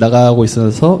조금씩 나가고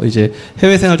있어서 이제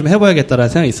해외 생활 좀 해봐야겠다라는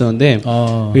생각이 있었는데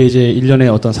그게 이제 일련의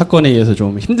어떤 사건에 의해서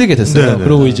좀 힘들게 됐어요.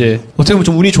 그리고 이제 어떻게 보면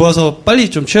좀 운이 좋아서 빨리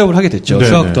좀 취업을 하게 됐죠.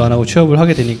 휴학도 안 하고 취업을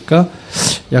하게 되니까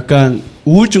약간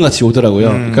우울증 같이 오더라고요.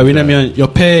 그러니까 왜냐면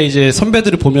옆에 이제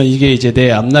선배들을 보면 이게 이제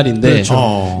내 앞날인데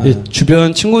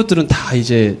주변 친구들은 다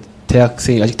이제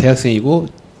아직 대학생이고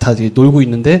다 놀고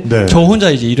있는데 저 혼자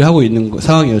이제 일을 하고 있는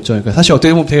상황이었죠. 그러니까 사실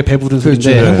어떻게 보면 되게 배부른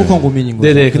소리인데 행복한 고민인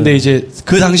거죠. 네네. 근데 이제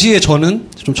그 당시에 저는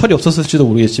좀 철이 없었을지도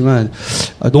모르겠지만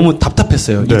너무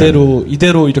답답했어요.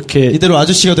 이대로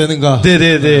아저씨가 되는가?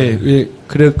 네네네.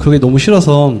 그게 너무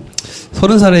싫어서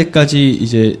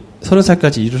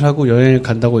 30살까지 일을 하고 여행을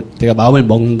간다고 내가 마음을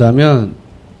먹는다면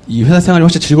이 회사 생활이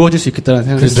훨씬 즐거워질 수 있겠다는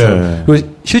생각을 했어요. 그리고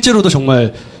실제로도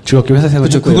정말 즐겁게 회사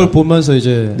생활을 했고요. 그걸 보면서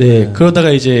이제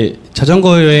그러다가 이제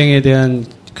자전거 여행에 대한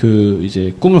그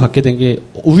이제 꿈을 갖게 된 게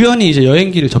우연히 이제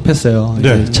여행기를 접했어요.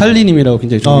 이제 찰리님이라고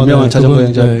굉장히 좀 유명한 자전거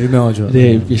여행자 유명하죠.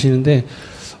 계시는데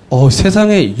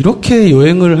세상에 이렇게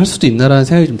여행을 할 수도 있나라는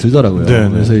생각이 좀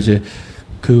들더라고요. 그래서 이제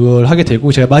그걸 하게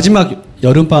되고 제가 마지막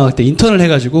여름방학 때 인턴을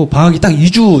해가지고 방학이 딱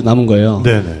 2주 남은 거예요.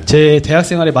 제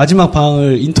대학생활의 마지막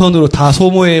방학을 인턴으로 다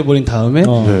소모해버린 다음에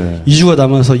 2주가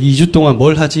남아서 2주 동안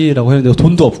뭘 하지라고 했는데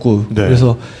돈도 없고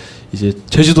그래서 이제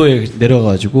제주도에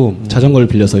내려가가지고 자전거를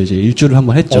빌려서 이제 일주를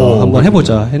한번 했죠. 한번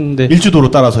해보자 했는데 일주도로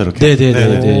따라서 이렇게.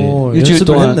 일주일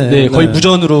동안 거의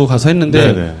무전으로 가서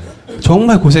했는데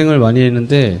정말 고생을 많이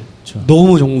했는데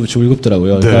너무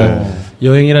즐겁더라고요. 그러니까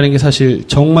여행이라는 게 사실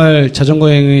정말 자전거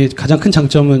여행의 가장 큰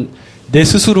장점은 내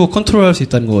스스로 컨트롤할 수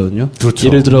있다는 거거든요. 그렇죠.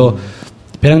 예를 들어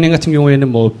배낭여행 같은 경우에는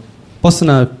뭐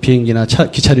버스나 비행기나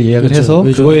기차를 예약을 해서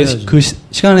그거에 그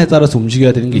시간에 따라서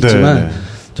움직여야 되는 게 있지만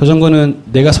자전거는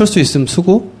내가 설 수 있으면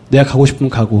쓰고 내가 가고 싶으면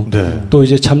가고 또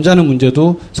이제 잠자는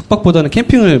문제도 숙박보다는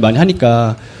캠핑을 많이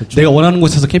하니까 내가 원하는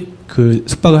곳에서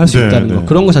숙박을 할 수 있다는 거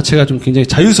그런 거 자체가 좀 굉장히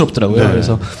자유스럽더라고요.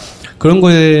 그래서 그런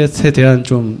것에 대한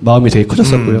좀 마음이 되게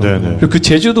커졌었고요. 그리고 그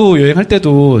제주도 여행할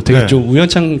때도 되게 좀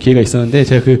우연찮은 기회가 있었는데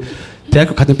제가 그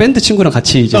대학교 같은 밴드 친구랑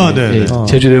같이 이제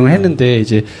제주도 여행을 했는데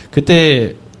이제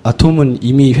그때 아톰은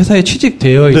이미 회사에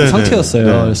취직되어 있는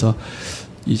상태였어요. 그래서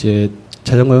이제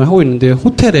자전거 여행을 하고 있는데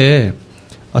호텔에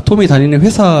아톰이 다니는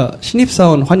회사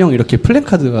신입사원 환영 이렇게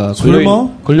플랜카드가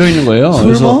걸려 있는 거예요.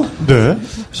 그래서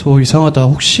이상하다.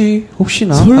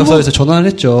 혹시나? 그래서 전화를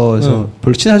했죠. 그래서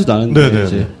별로 친하지도 않은데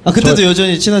이제 그때도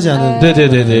여전히 친하지 않은.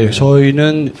 네네네네.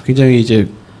 저희는 굉장히 이제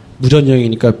무전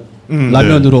여행이니까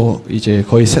라면으로 이제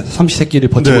거의 삼시세끼를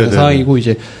버티고 있는 상황이고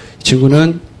이제 이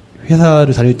친구는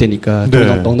회사를 다닐 때니까 또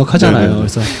넉넉하잖아요.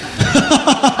 그래서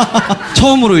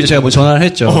처음으로 이제 제가 뭐 전화를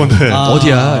했죠.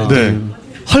 어디야?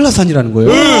 한라산이라는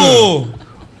거예요.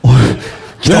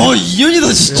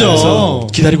 이연이다 진짜.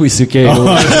 기다리고 있을게.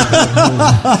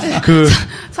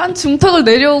 산 중턱을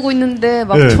내려오고 있는데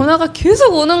막 전화가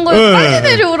계속 오는 거예요. 빨리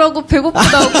내려오라고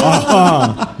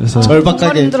배고프다고. 그래서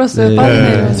절박하게 힘들었어요. 빨리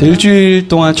내려. 그래서 일주일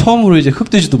동안 처음으로 이제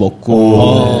흑돼지도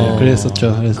먹고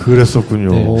그랬었죠.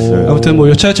 그랬었군요. 아무튼 뭐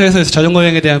여차여차해서 자전거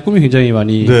여행에 대한 꿈이 굉장히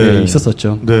많이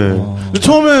있었었죠.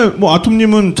 처음에 뭐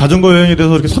아톰님은 자전거 여행에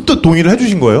대해서 이렇게 선뜻 동의를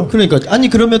해주신 거예요? 그러니까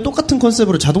그러면 똑같은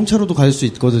컨셉으로 자동차로도 갈 수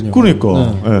있거든요.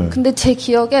 근데 제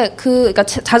기억에 그러니까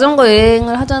자전거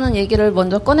여행을 하자는 얘기를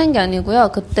먼저 꺼낸 게 아니고요.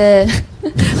 그때 그때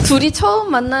둘이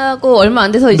처음 만나고 얼마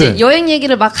안 돼서 이제 여행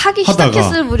얘기를 막 하기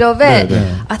시작했을 무렵에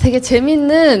되게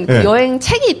재밌는 그 여행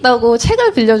책이 있다고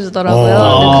책을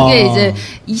빌려주더라고요. 근데 그게 이제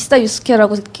이시다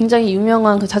유스케라고 굉장히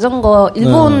유명한 그 자전거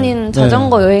일본인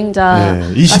자전거 여행자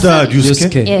이시다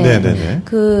유스케? 네.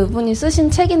 그분이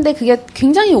쓰신 책인데 그게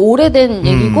굉장히 오래된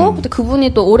얘기고 근데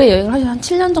그분이 또 오래 여행을 하셔서 한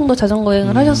 7년 정도 자전거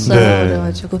여행을 하셨어요.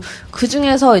 그래가지고 그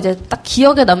중에서 이제 딱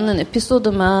기억에 남는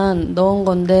에피소드만 넣은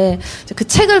건데 그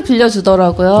책을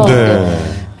빌려주더라고요.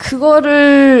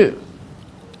 그거를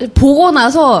보고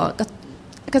나서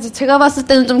그러니까 제가 봤을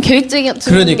때는 좀 계획적인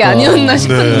게 아니었나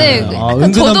싶은데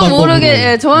저도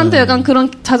모르게 저한테 약간 그런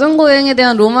자전거 여행에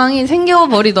대한 로망이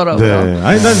생겨버리더라고요.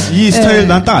 아니 난 이 스타일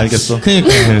난 딱 알겠어.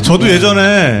 그러니까 저도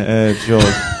예전에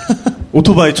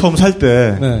오토바이 처음 살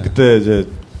때 그때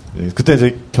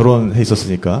이제 결혼해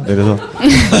있었으니까 그래서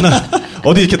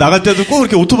어디 이렇게 나갈 때도 꼭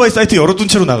이렇게 오토바이 사이트 열어둔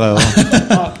채로 나가요.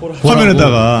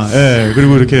 화면에다가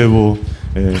그리고 이렇게 뭐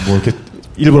이렇게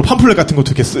일부러 팜플렛 같은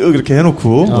것도 이렇게 쓱 이렇게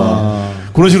해놓고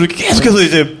그런 식으로 계속해서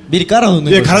이제 미리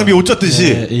깔아놓는 거죠. 가랑비 옷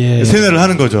젖듯이 세뇌를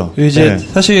하는 거죠. 이제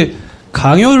사실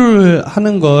강요를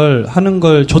하는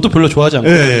걸 저도 별로 좋아하지 않고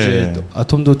이제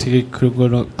아톰도 되게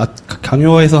그걸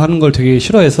강요해서 하는 걸 되게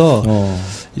싫어해서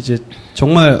이제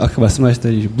정말 아까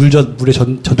말씀하셨듯이 물에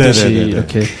젖듯이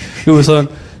이렇게 그리고 우선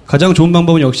가장 좋은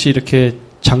방법은 역시 이렇게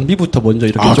장비부터 먼저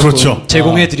이렇게 그렇죠.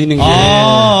 제공해 드리는 게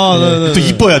또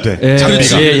이뻐야 돼.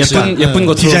 장비가 예쁜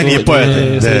것 디자인이 예뻐야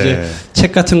돼. 그래서 이제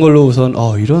책 같은 걸로 우선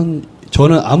이런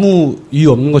저는 아무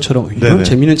이유 없는 것처럼 이런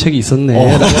재미있는 책이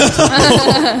있었네.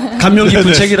 감명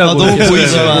깊은 책이라고 너무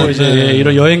보이지만 이제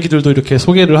이런 여행기들도 이렇게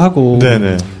소개를 하고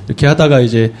이렇게 하다가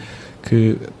이제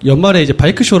그 연말에 이제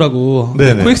바이크 쇼라고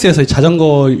코엑스에서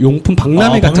자전거 용품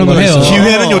박람회 같은 걸 해요.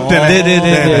 기회는 요때네.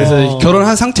 그래서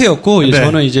결혼한 상태였고 이제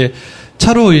저는 이제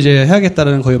차로 이제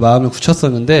해야겠다는 거의 마음을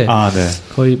굳혔었는데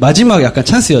거의 마지막 약간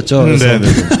찬스였죠. 그래서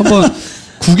한번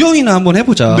구경이나 한번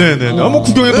해보자. 한번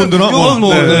구경해 본드나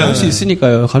할 수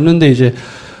있으니까요. 갔는데 이제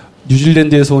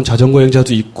뉴질랜드에서 온 자전거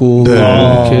여행자도 있고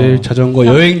이렇게 자전거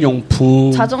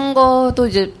여행용품 자전거도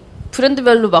이제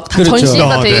브랜드별로 막 다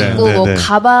전시가 돼 있고 뭐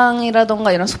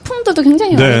가방이라던가 이런 소품들도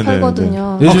굉장히 많이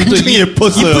팔거든요. 굉장히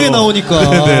예뻤어요. 이쁘게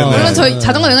나오니까. 물론 저희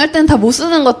자전거 여행할 때는 다 못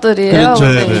쓰는 것들이에요.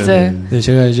 근데 이제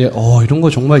제가 이제 이런 거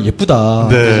정말 예쁘다.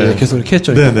 이제 계속 이렇게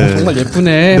했죠. 정말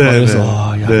예쁘네.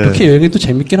 그래서 이렇게 여행이 또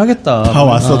재밌긴 하겠다. 다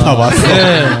왔어. 다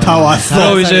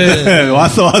왔어. 이제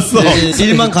왔어.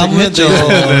 일만 가면 돼.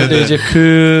 근데 이제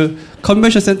그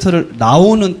컨벤션 센터를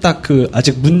나오는 딱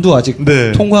아직 문도 아직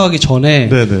통과하기 전에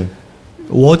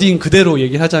워딩 그대로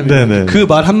얘기하자면 그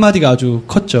말 한마디가 아주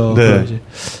컸죠. 이제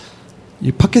이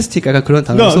팟캐스트가 약간 그런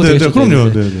단어를 써도 되겠죠. 그럼요.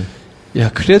 야,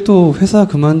 그래도 회사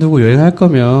그만두고 여행할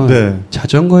거면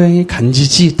자전거 여행이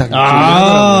간지지 딱 이렇게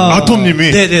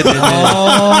아톰님이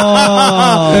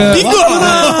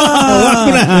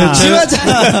왔구나.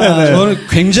 지화자. 저는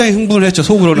굉장히 흥분을 했죠.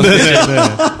 속으로는.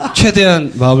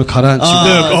 최대한 마음을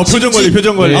가라앉히고.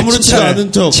 표정 관리. 아무렇지도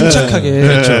않은 척.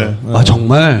 침착하게.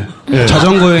 정말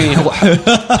자전거 여행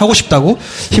하고 싶다고?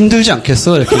 힘들지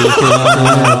않겠어? 이렇게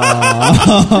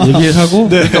얘기를 하고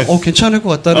그러니까 괜찮을 것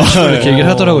같다는 식으로 이렇게 얘기를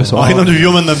하더라고요. 이 남자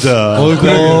위험한 남자.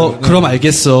 그럼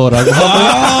알겠어. 라고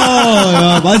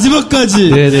하고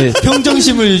마지막까지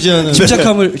평정심을 유지하는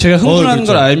침착함을 제가 흥분하는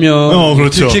걸 알면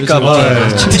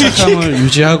들킬까봐 침착함을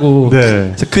유지하고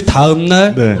그래서 그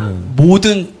다음날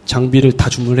모든 장비를 다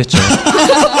주문했죠.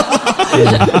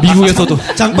 미국에서도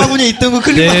장바구니에 있던 거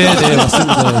클릭.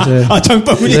 맞습니다.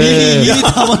 장바구니에 이미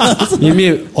다 많아서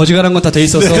이미 어지간한 건 다 돼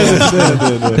있어서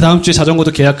그 다음 주에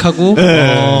자전거도 계약하고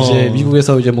이제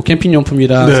미국에서 이제 뭐 캠핑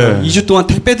용품이랑 2주 동안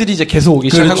택배들이 이제 계속 오기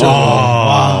시작한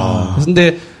거예요.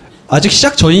 근데 아직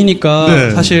시작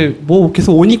전이니까 사실 뭐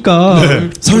계속 오니까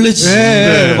설레지.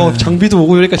 뭐 장비도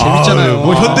오고 이러니까 재밌잖아요.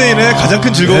 뭐 현대인의 가장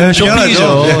큰 즐거움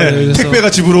쇼핑이죠. 택배가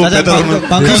집으로 배달오는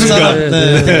그 순간.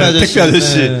 택배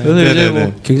아저씨. 그래서 이제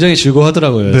뭐 굉장히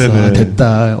즐거워하더라고요. 그래서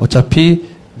됐다. 어차피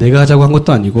내가 하자고 한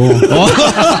것도 아니고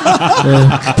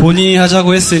본인이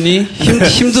하자고 했으니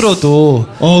힘들어도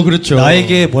그렇죠.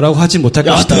 나에게 뭐라고 하지 못할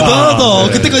것이다.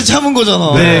 대단하다. 그때까지 참은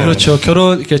거잖아. 네, 그렇죠.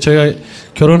 저희가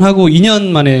결혼하고 2년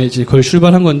만에 이제 거의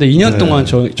출발한 건데 2년 동안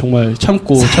정말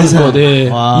참고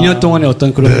 2년 동안의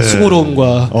어떤 그런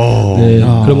수고로움과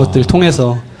그런 것들을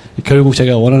통해서 결국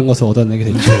제가 원하는 것을 얻어내게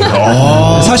됐죠.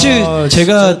 사실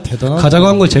제가 가자고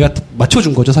한 걸 제가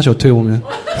맞춰준 거죠. 사실 어떻게 보면.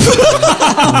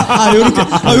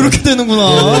 요렇게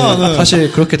되는구나.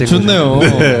 사실 그렇게 된 거죠. 좋네요.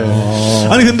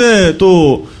 아니 근데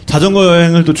또 자전거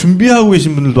여행을 또 준비하고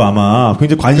계신 분들도 아마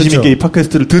굉장히 관심 있게 이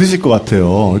팟캐스트를 들으실 것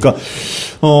같아요. 그러니까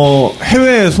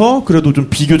해외에서 그래도 좀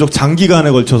비교적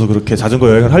장기간에 걸쳐서 그렇게 자전거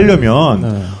여행을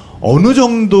하려면 어느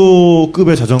정도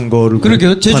급의 자전거를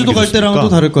그러게요. 제주도 갈 때랑은 또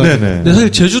다를 거예요. 네네. 네,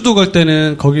 사실 제주도 갈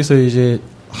때는 거기서 이제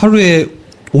하루에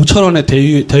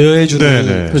 5,000원에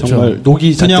대여해주는 그렇죠. 정말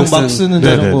녹이 그냥 막 쓰는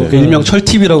자전거. 그 일명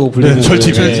철팁이라고 불리는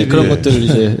철팁. 그런 것들을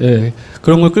이제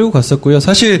그런 걸 끌고 갔었고요.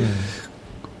 사실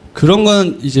그런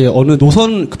건 이제 어느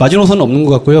노선, 마지노선은 없는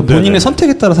것 같고요. 본인의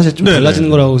선택에 따라 사실 좀 달라지는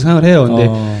거라고 생각을 해요. 근데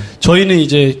저희는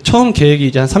이제 처음 계획이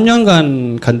이제 한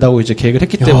 3년간 간다고 이제 계획을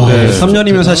했기 때문에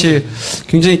 3년이면 사실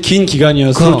굉장히 긴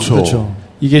기간이어서 그렇죠.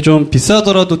 이게 좀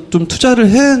비싸더라도 좀 투자를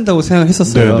해야 한다고 생각을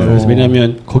했었어요. 그래서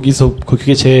왜냐하면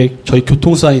그게 저희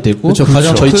교통수단이 되고 그렇죠.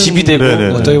 저희 집이 되고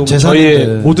어떻게 보면 저희의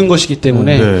모든 것이기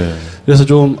때문에 그래서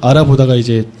좀 알아보다가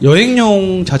이제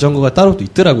여행용 자전거가 따로 또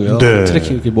있더라고요.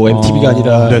 트레킹 뭐 MTB가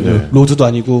아니라 로드도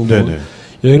아니고 뭐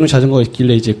여행용 자전거가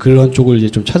있길래 이제 그런 쪽을 이제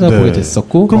좀 찾아보게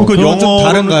됐었고. 그럼 그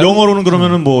영어로는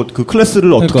그러면은 뭐 그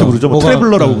클래스를 어떻게 부르죠? 뭐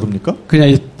트래블러라고 부릅니까? 그냥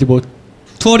이제 뭐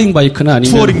투어링 바이크나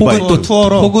아니면 혹은 또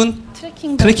투어러 혹은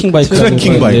트레킹 바이크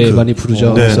많이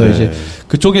부르죠. 그래서 이제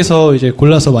그쪽에서 이제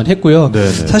골라서 많이 했고요.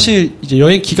 사실 이제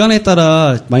여행 기간에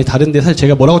따라 많이 다른데 사실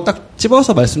제가 뭐라고 딱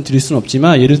집어서 말씀드릴 수는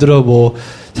없지만 예를 들어 뭐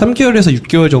 3개월에서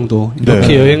 6개월 정도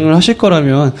이렇게 여행을 하실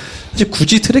거라면 사실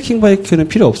굳이 트레킹 바이크는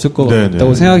필요 없을 것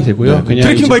같다고 생각이 되고요. 그냥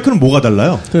트레킹 바이크는 뭐가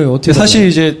달라요? 어떻게 사실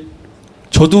이제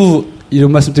저도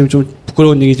이런 말씀드리면 좀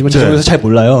부끄러운 얘기지만 자전거에서 잘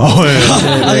몰라요.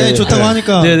 좋다고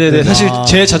하니까. 네네네. 사실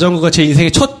제 자전거가 제 인생의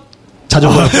첫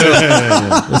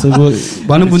자전거였어요. 그래서 뭐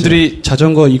많은 분들이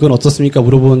자전거 이건 어떻습니까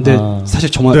물어보는데 사실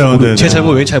정말 제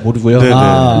자전거 왜 잘 모르고요.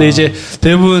 근데 이제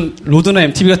대부분 로드나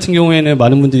MTB 같은 경우에는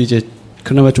많은 분들이 이제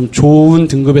그나마 좀 좋은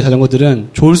등급의 자전거들은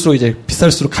좋을수록 이제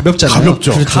비쌀수록 가볍잖아요.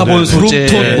 가볍죠. 카본 소재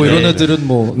브롬톤 뭐 이런 애들은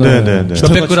뭐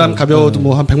몇백 그램 가벼워도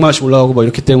뭐 한 100만 원씩 올라가고 뭐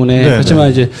이렇기 때문에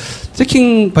하지만 이제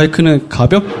트레킹 바이크는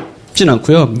가볍진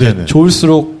않고요.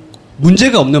 좋을수록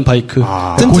문제가 없는 바이크,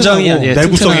 고장이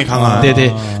내구성이 강한,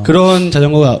 그런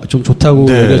자전거가 좀 좋다고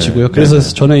여겨지고요. 그래서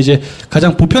저는 이제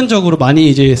가장 보편적으로 많이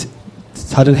이제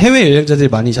다른 해외 여행자들이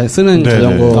많이 잘 쓰는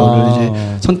자전거를 이제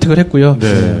선택을 했고요.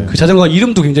 그 자전거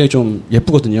이름도 굉장히 좀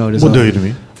예쁘거든요. 그래서 뭔데요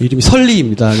이름이? 이름이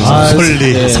설리입니다.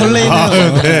 설리.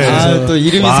 설레이네요. 또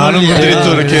이름이 많은 분들이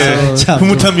또 이렇게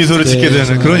흐뭇한 미소를 짓게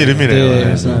되는 그런 이름이네요.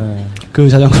 그래서 그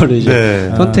자전거를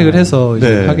이제 선택을 해서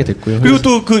이제 하게 됐고요. 그리고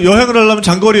또 그 여행을 하려면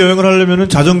장거리 여행을 하려면은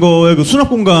자전거의 그 수납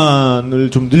공간을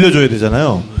좀 늘려줘야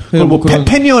되잖아요. 그걸 뭐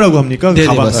패니어라고 합니까? 그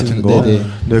가방 같은 거.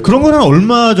 그런 거는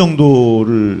얼마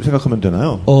정도를 생각하면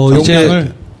되나요?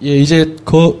 이제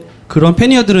그런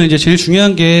패니어들은 이제 제일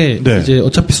중요한 게 이제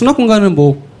어차피 수납 공간은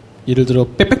뭐 예를 들어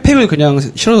백팩을 그냥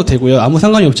실어도 되고요. 아무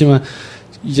상관이 없지만.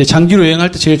 이제 장기로 여행할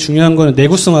때 제일 중요한 거는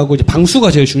내구성하고 이제 방수가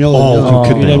제일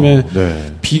중요하거든요. 왜냐하면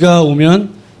비가 오면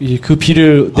그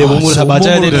비를 내 몸으로 다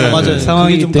맞아야 되는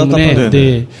상황이기 때문에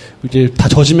이제 다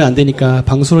젖으면 안 되니까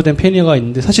방수로 된 패니어가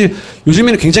있는데 사실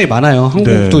요즘에는 굉장히 많아요.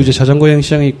 한국도 이제 자전거 여행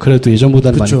시장이 그래도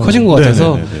예전보다는 많이 커진 것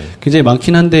같아서 굉장히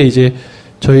많긴 한데 이제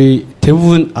저희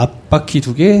대부분 앞바퀴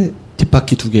 2개,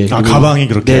 뒷바퀴 2개. 가방이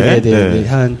그렇게?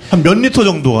 한 몇 리터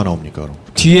정도가 나옵니까? 그럼?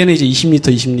 뒤에는 이제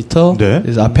 20리터.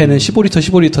 그래서 앞에는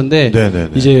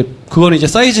 15리터인데. 이제, 그거는 이제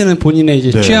사이즈는 본인의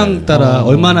이제 취향 따라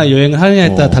얼마나 여행을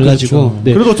하느냐에 따라 달라지고.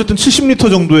 그렇죠. 그래도 어쨌든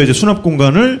 70리터 정도의 이제 수납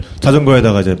공간을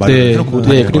자전거에다가 이제 마련해놓고.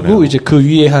 그리고 거네요. 이제 그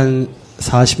위에 한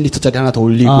 40리터짜리 하나 더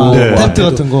올리고. 텐트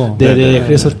같은 거.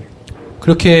 그래서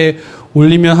그렇게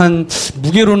올리면 한,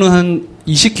 무게로는 한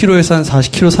 20kg에서 한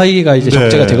 40kg 사이가 이제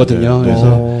적재가 되거든요.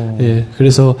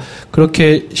 그래서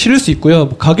그렇게 실을 수 있고요.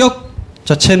 가격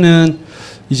자체는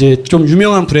이제 좀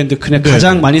유명한 브랜드, 그냥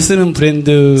가장 많이 쓰는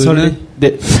브랜드는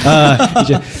이제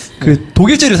그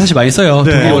독일제를 사실 많이 써요.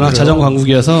 독일이 워낙 자전거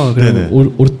강국이어서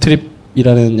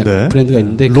오르트립이라는 브랜드가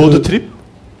있는데 로드트립?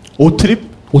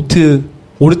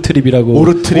 오르트립이라고.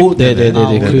 오르트립?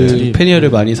 그 패니어를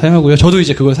많이 사용하고요. 저도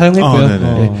이제 그걸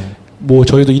사용했고요. 뭐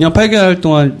저희도 2년 8개월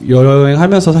동안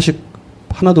여행하면서 사실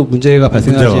하나도 문제가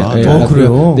발생하지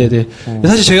그래요?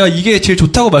 사실 제가 이게 제일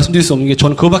좋다고 말씀드릴 수 없는 게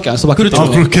저는 그거밖에 안 써봤기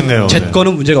때문에. 그렇겠네요. 제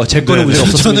거는 문제가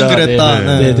없었습니다. 저는 그랬다.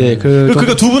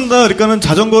 그러니까 두 분 다 그러니까는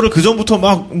자전거를 그 전부터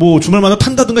막 뭐 주말마다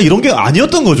탄다든가 이런 게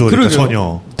아니었던 거죠. 그러니까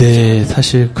전혀.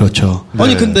 사실 그렇죠.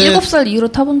 아니 근데 7살 이후로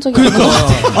타본 적이 없어요.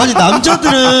 아니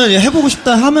남자들은 해보고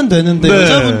싶다 하면 되는데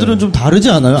여자분들은 좀 다르지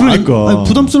않아요? 아니,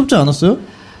 부담스럽지 않았어요?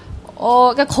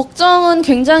 그러니까 걱정은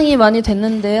굉장히 많이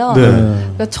됐는데요.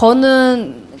 그러니까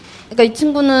그러니까 이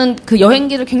친구는 그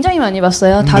여행기를 굉장히 많이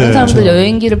봤어요. 다른 사람들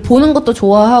여행기를 보는 것도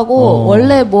좋아하고,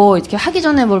 원래 뭐 이렇게 하기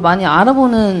전에 뭘 많이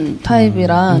알아보는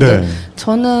타입이라,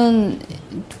 저는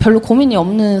별로 고민이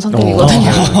없는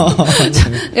성격이거든요.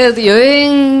 그래서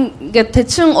여행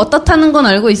대충 어떻다는 건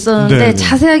알고 있었는데 네네.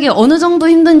 자세하게 어느 정도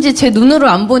힘든지 제 눈으로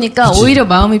안 보니까 그치. 오히려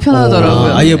마음이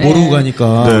편하더라고요. 아예 모르고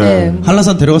가니까. 네.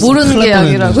 한라산 데려갔으면 모르는 게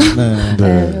약이라고.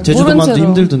 네. 제주도만도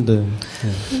힘들던데. 네.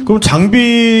 그럼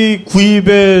장비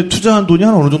구입에 투자한 돈이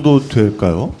한 어느 정도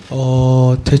될까요?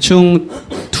 대충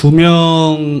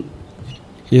 2명에서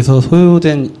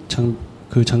소요된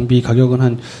장비 가격은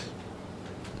한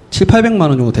 7,800만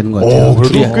원 정도 되는 것 같아요.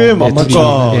 그래도 꽤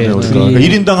만만가네요. 그러니까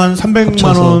 1인당 한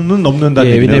 300만 원은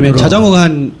넘는다는 얘기네요. 왜냐면 자전거가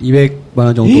한 200만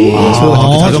원 정도 소요가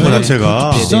됩니다. 자전거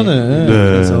자체가 비싸네. 네.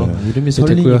 그래서 이름이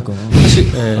설리니까. 사실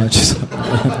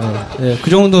그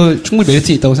정도 충분히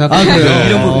메리트 있다고 생각합니다.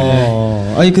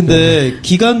 그래요? 아니 근데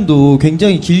기간도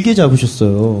굉장히 길게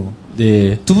잡으셨어요.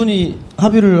 네. 두 분이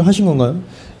합의를 하신 건가요?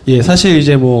 예, 사실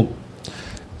이제 뭐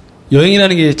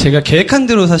여행이라는 게 제가 계획한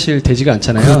대로 사실 되지가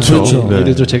않잖아요. 그렇죠. 네.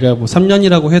 예를 들어 제가 뭐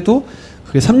 3년이라고 해도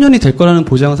그게 3년이 될 거라는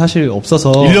보장은 사실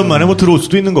없어서 1년 만에 뭐 들어올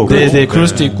수도 있는 거고. 네, 그럴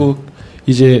수도 있고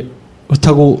이제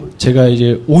그렇다고 제가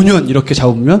이제 5년 이렇게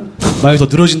잡으면 만약에 더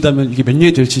늘어진다면 이게 몇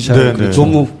년이 될지 잘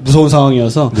너무 무서운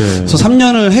상황이어서 그래서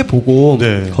 3년을 해보고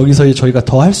거기서 이제 저희가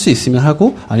더 할 수 있으면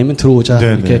하고 아니면 들어오자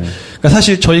이렇게. 그러니까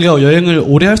사실 저희가 여행을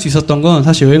오래 할 수 있었던 건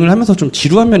사실 여행을 하면서 좀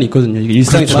지루한 면이 있거든요. 이게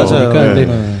일상이 되다 보니까.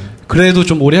 근데 그래도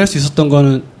좀 오래 할 수 있었던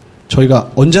거는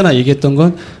저희가 언제나 얘기했던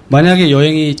건 만약에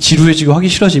여행이 지루해지고 하기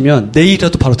싫어지면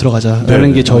내일이라도 바로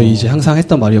들어가자라는 게 저희 이제 항상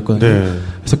했던 말이었거든요.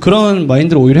 그래서 그런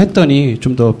마인드를 오히려 했더니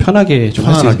좀 더 편하게 좀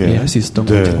할 수 있었던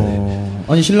것 같아요.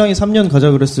 아니 신랑이 3년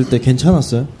가자 그랬을 때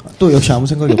괜찮았어요? 또 역시 아무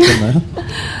생각이 없었나요?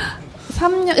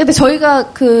 3년. 근데 저희가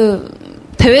그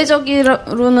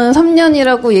대외적으로는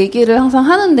 3년이라고 얘기를 항상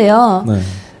하는데요. 네.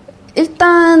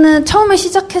 일단은 처음에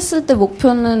시작했을 때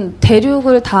목표는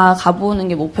대륙을 다 가보는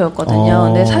게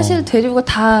목표였거든요. 근데 사실 대륙을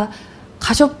다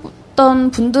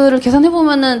가셨던 분들을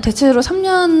계산해보면은 대체로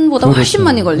 3년보다 훨씬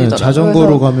많이 걸리더라고요. 네,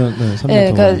 자전거로 가면 3년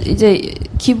네, 그러니까 이제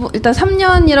일단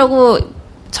 3년이라고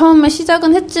처음에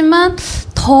시작은 했지만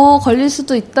더 걸릴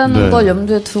수도 있다는 걸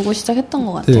염두에 두고 시작했던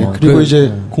것 같아요. 네, 그리고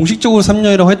이제 공식적으로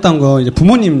 3년이라고 했던 건 이제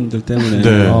부모님들 때문에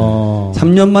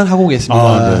 3년만 하고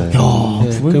오겠습니다.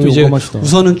 부모님도 이제 오감하시다.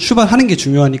 우선은 출발하는 게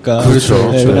중요하니까.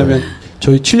 그렇죠. 왜냐하면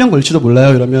저희 7년 걸릴지도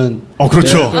몰라요. 이러면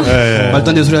그렇죠. 말도 안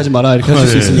되는 소리 하지 마라 이렇게 할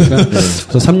수 있으니까.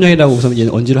 그래서 3년이라고 우선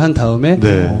언지를 한 다음에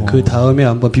그 다음에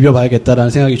한번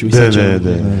비벼봐야겠다라는 생각이 좀 있었죠.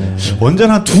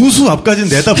 언제나 두 수 앞까지는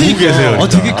내다 보고 계세요.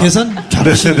 되게 계산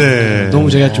잘하시네.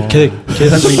 너무 제가 좀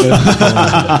계산적인 거예요.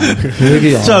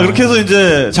 자, 그렇게 해서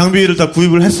이제 장비를 다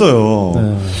구입을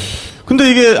했어요. 근데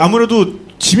이게 아무래도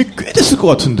짐이 꽤 됐을 것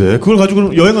같은데 그걸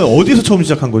가지고 여행을 어디서 처음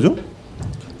시작한 거죠?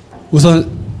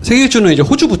 우선 세계 일주는 이제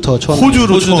호주부터 처음. 호주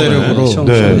대륙으로.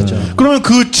 시작했죠. 그러면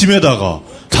그 짐에다가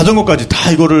자전거까지 다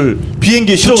이거를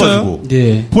비행기에 실어가지고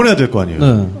보내야 될 거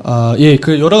아니에요?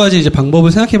 그 여러 가지 이제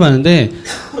방법을 생각해봤는데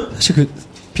사실 그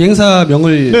비행사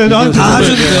명을 다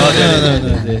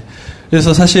하셨는데.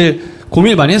 그래서 사실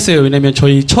고민을 많이 했어요. 왜냐면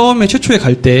저희 처음에 최초에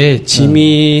갈 때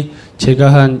짐이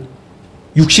제가 한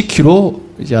 60kg,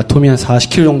 이제 아톰이 한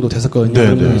 40kg 정도 됐었거든요.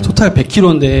 그러면 토탈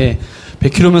 100kg인데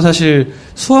 100kg면 사실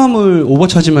수화물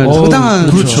오버차지만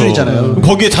상당한 수준이잖아요.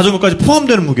 거기에 자전거까지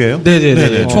포함되는 무게예요?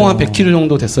 네네네. 총 한 100kg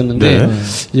정도 됐었는데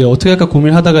이제 어떻게 할까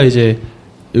고민하다가 이제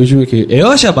요즘에 이렇게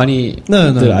에어아시아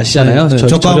많이들 아시잖아요.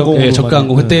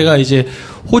 저가항공. 그때가 이제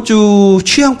호주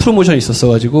취향 프로모션이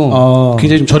있었어가지고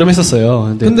굉장히 좀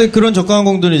저렴했었어요. 근데 그런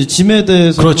저가항공들은 이제 짐에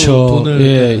대해서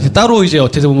돈을 따로 이제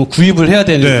어떻게 보면 구입을 해야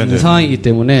되는 상황이기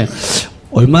때문에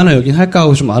얼마나 여긴 할까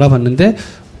하고 좀 알아봤는데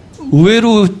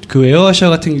의외로 그 에어아시아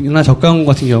같은나 저가항공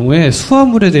같은 경우에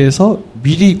수화물에 대해서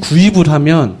미리 구입을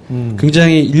하면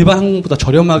굉장히 일반 항공보다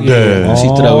저렴하게 할 수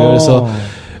있더라고요. 그래서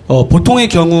보통의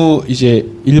경우 이제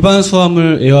일반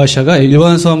수화물 에어아시아가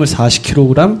일반 수화물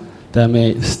 40kg,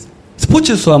 그다음에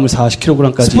스포츠 수화물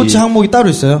 40kg까지. 스포츠 항목이 따로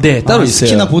있어요? 네, 따로 있어요.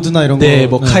 스키나 보드나 이런 거. 네,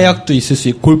 뭐 카약도 있을 수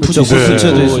있고 골프도 있을 수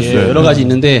있고 여러 가지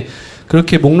있는데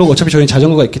그렇게 목록 어차피 저희는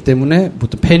자전거가 있기 때문에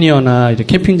보통 패니어나 이제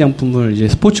캠핑 장품을 이제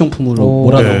스포츠 용품으로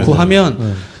몰아넣고 하면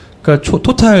그러니까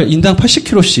토탈 인당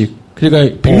 80kg씩.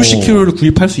 그러니까 160kg를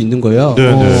구입할 수 있는 거예요.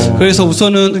 그래서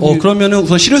우선은 그러면은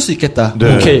우선 실을 수 있겠다.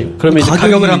 오케이. 그러면 이제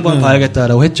가격을 한번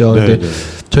봐야겠다라고 했죠. 근데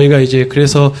저희가 이제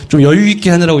그래서 좀 여유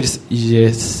있게 하느라고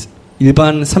이제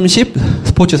일반 30,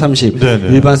 스포츠 30,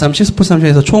 일반 30, 스포츠 30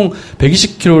 해서 총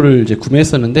 120kg를 이제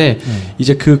구매했었는데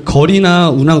이제 그 거리나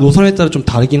운항 노선에 따라 좀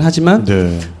다르긴 하지만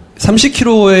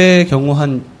 30kg의 경우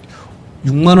한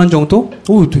 6만 원 정도?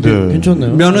 오, 되게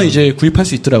괜찮네요. 면은 이제 구입할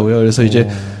수 있더라고요. 그래서 이제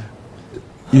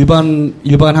일반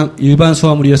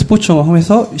수화물이나 스포츠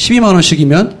항공에서 12만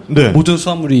원씩이면 모든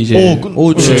수화물이 이제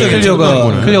진짜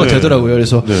클리어가 되더라고요.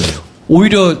 그래서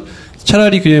오히려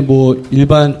차라리 그냥 뭐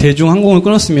일반 대중 항공을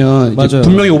끊었으면 이제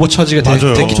분명히 오버차지가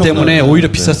됐기 때문에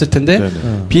오히려 비쌌을 텐데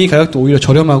비행기 가격도 오히려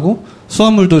저렴하고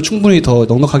수화물도 충분히 더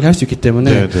넉넉하게 할 수 있기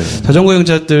때문에 자전거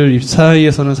여행자들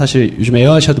사이에서는 사실 요즘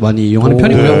에어아시아도 많이 이용하는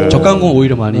편이고요. 저가 항공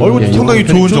오히려 많이. 상당히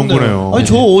좋은 정보네요. 아니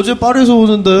저 어제 파리에서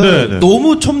오는데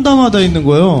너무 첨단화되어 있는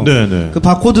거예요. 그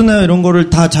바코드나 이런 거를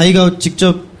다 자기가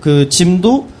직접 그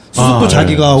짐도 수속도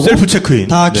자기가 하고 셀프 체크인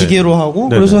다 기계로 하고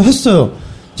그래서 했어요.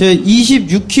 제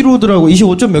 26km더라고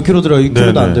 25점 몇 킬로더라고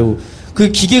 6km도 안 되고 그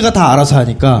기계가 다 알아서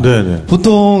하니까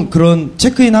보통 그런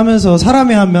체크인 하면서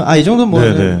사람이 하면 이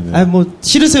정도는 뭐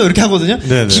싫으세요 이렇게 하거든요.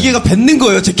 기계가 뱉는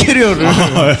거예요 제 캐리어를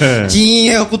징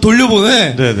해갖고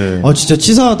돌려보내. 진짜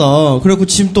치사하다. 그래갖고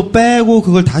짐 또 빼고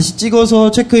그걸 다시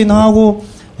찍어서 체크인하고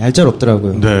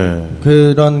얄짤없더라고요.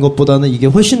 그런 것보다는 이게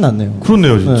훨씬 낫네요.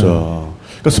 그렇네요 진짜.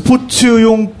 그러니까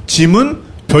스포츠용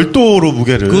짐은 별도로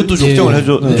무게를 측정을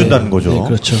해준다는 거죠.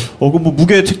 그렇죠. 그럼 뭐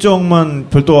무게 측정만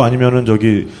별도 아니면은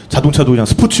저기 자동차도 그냥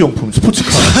스포츠용품, 스포츠카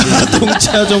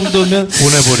자동차 정도면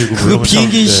보내버리고 그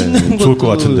비행기 싣는 것도 좋을 것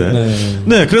같은데.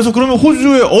 네, 그래서 그러면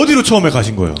호주에 어디로 처음에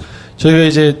가신 거예요? 저희가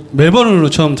이제 멜버른으로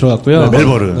처음 들어갔고요.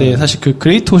 멜버른. 네, 사실 그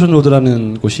그레이트 오션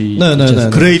로드라는 곳이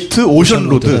그레이트 오션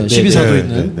로드. 12사도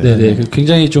있는. 네,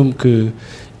 굉장히 좀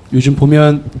요즘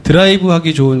보면 드라이브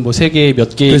하기 좋은 뭐 세계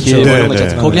몇 개의 길 이런 거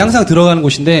있잖아요. 거기 항상 들어가는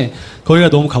곳인데 거기가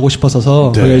너무 가고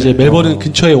싶어서 저희가 이제 멜버른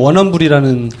근처에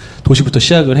원엄블이라는 도시부터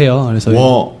시작을 해요. 그래서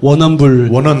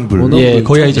원엄블. 예,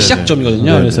 거기가 이제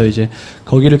시작점이거든요. 그래서 이제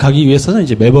거기를 가기 위해서는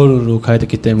이제 멜버른으로 가야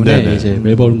됐기 때문에 이제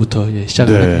멜버른부터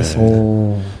시작을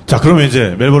했습니다. 자, 그러면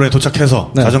이제 멜버른에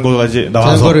도착해서 자전거까지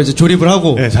나와서 자전거를 이제 조립을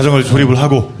하고 자전거를 조립을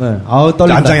하고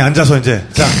떨린다. 안장에 앉아서 이제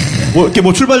이렇게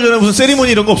뭐 출발 전에 무슨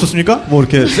세리머니 이런 거 없었습니까? 뭐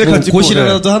이렇게 셀카 찍고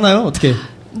고시라도 하나요? 어떻게?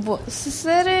 뭐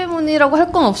세리머니라고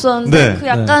할 건 없었는데 그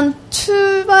약간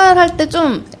출발할 때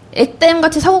좀 액땜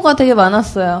같이 사고가 되게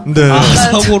많았어요.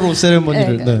 사고로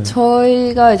세리머니를.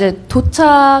 저희가 이제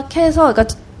도착해서 그러니까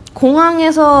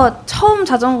공항에서 처음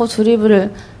자전거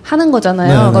조립을 하는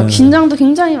거잖아요. 그러니까 긴장도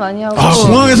굉장히 많이 하고.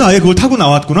 공항에서 아예 그걸 타고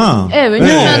나왔구나. 네,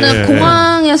 왜냐면은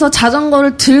공항에서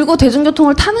자전거를 들고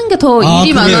대중교통을 타는 게 더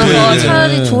일이 많아서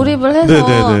차라리 조립을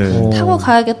해서 타고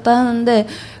가야겠다 하는데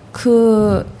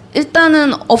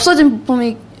일단은 없어진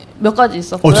부품이 몇 가지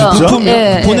있었고요. 진짜?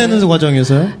 보내는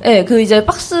과정에서요? 네, 이제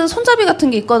박스 손잡이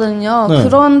같은 게 있거든요.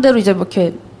 그런 대로 이제 뭐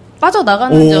이렇게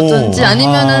빠져나가는지 어쩐지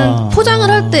아니면은 포장을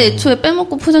할 때 애초에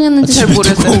빼먹고 포장했는지 잘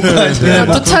모르겠어요.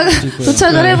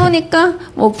 도착을 해보니까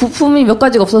뭐 부품이 몇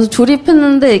가지가 없어서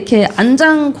조립했는데 이렇게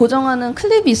안장 고정하는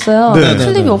클립이 있어요.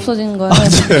 클립이 없어진 거예요.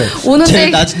 오는데 제일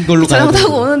낮은 걸로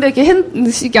잘못하고 오는데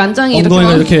이렇게 안장이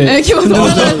이렇게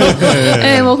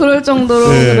뭐 그럴 정도로.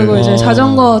 그리고 이제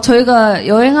자전거 저희가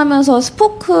여행하면서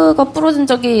스포크가 부러진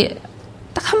적이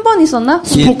딱 한 번 있었나?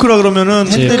 스포크라 그러면은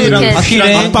핸들이랑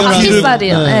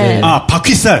바퀴살이요.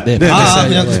 바퀴살.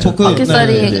 그냥 스포크.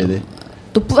 바퀴살이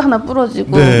또 하나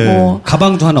부러지고 뭐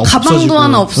가방도 하나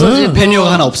없어지고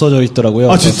패니어가 하나 없어져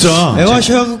있더라고요. 진짜.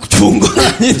 에어아시아가 좋은 건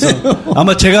아니에요.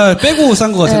 아마 제가 빼고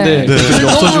산 것 같은데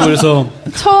없어지고 그래서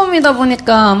처음이다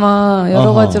보니까 아마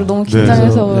여러 가지로 너무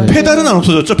긴장해서 페달은 안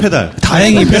없어졌죠? 페달.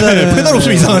 다행히 페달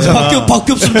없으면 이상하잖아.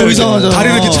 바퀴 없으면 또 이상하잖아.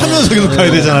 다리를 이렇게 차면서 계속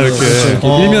가야 되잖아 이렇게.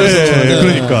 밀면서.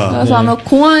 그러니까. 그래서 아마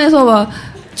공항에서 막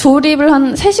조립을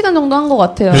한 3시간 정도 한 것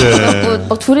같아요. 그래갖고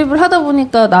막 조립을 하다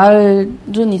보니까 날은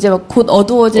이제 막 곧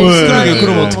어두워질 시간이.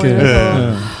 그럼 어떡해.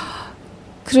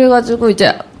 그래가지고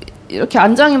이제 이렇게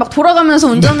안장이 막 돌아가면서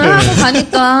운전을 하고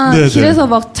가니까 길에서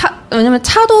막 왜냐면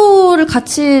차도를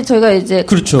같이 저희가 이제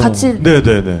같이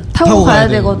타고 가야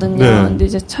되거든요. 근데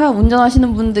이제 차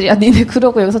운전하시는 분들이 니네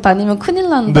그러고 여기서 다니면 큰일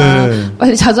난다.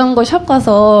 빨리 자전거 샵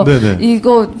가서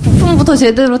이거 부품부터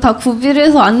제대로 다 구비를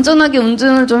해서 안전하게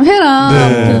운전을 좀 해라.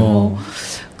 뭐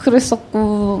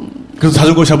그랬었고. 그래서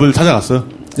자전거 샵을 찾아갔어요?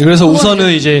 그래서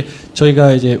우선은 이제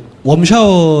저희가 이제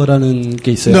웜샤워라는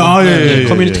게 있어요.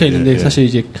 커뮤니티가 있는데 사실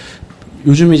이제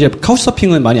요즘 이제 카우치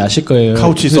서핑을 많이 아실 거예요.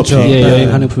 카우치 서핑.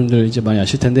 여행하는 분들 이제 많이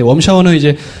아실 텐데 웜샤워는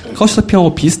이제 카우치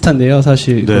서핑하고 비슷한데요.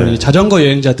 사실 자전거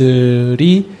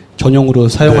여행자들이 전용으로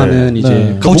사용하는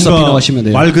이제 카우치 서핑이라고 하시면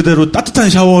돼요. 말 그대로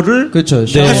따뜻한 샤워를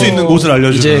할 수 있는 곳을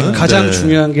알려주는. 이제 가장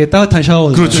중요한 게 따뜻한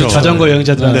샤워. 자전거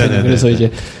여행자들한테는. 그래서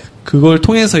이제 그걸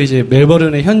통해서 이제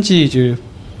멜버른의 현지 이제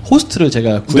호스트를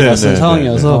제가 구해봤던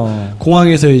상황이어서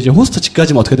공항에서 이제 호스트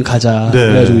집까지는 어떻게든 가자.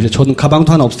 그래가지고 이제 저는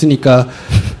가방도 하나 없으니까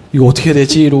이거 어떻게 해야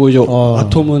되지? 이러고 이제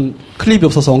아톰은 클립이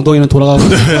없어서 엉덩이는 돌아가고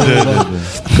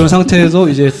그런 상태에서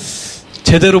이제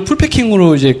제대로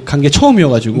풀패킹으로 이제 간 게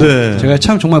처음이어가지고 제가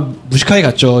참 정말 무식하게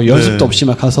갔죠. 연습도 없이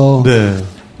막 가서 한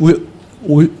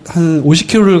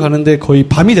 50km를 가는데 거의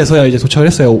밤이 돼서야 이제 도착을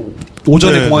했어요.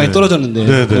 오전에 공항에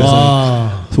떨어졌는데.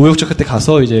 그래서 우여곡절 끝에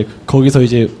가서 이제 거기서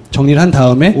이제 정리를 한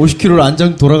다음에 50km를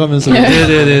안장 돌아가면서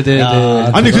네네네네.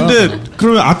 아니 근데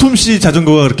그러면 아톰 씨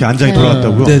자전거가 그렇게 안장이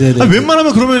돌아갔다고요? 네네네. 아니,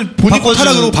 웬만하면 그러면 본인 거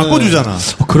타라 그러고 바꿔주잖아.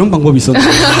 그런 방법이 있었는데.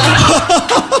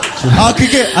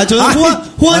 저는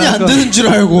호환이 안 되는 줄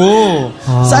알고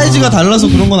사이즈가 달라서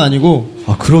그런 건 아니고.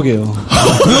 그러게요.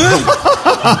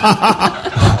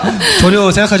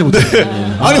 전혀 생각하지 못했어요.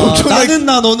 네. 아니 엄청 나는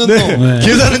나 너는 너. 네.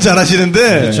 계산은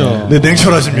잘하시는데 그렇죠. 네,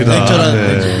 냉철하십니다.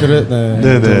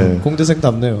 냉철한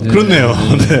공대생답네요. 그렇네요.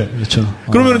 네. 그렇죠.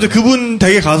 그러면 이제 그분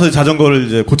댁에 가서 자전거를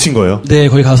이제 고친 거예요? 네,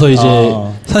 거기 가서 이제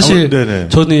사실 네네.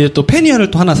 저는 이제 또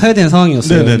패니어를 또 하나 사야 되는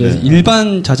상황이었어요. 근데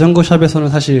일반 자전거 샵에서는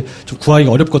사실 좀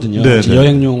구하기가 어렵거든요.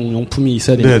 여행용 용품이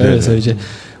있어야 되니까. 그래서 이제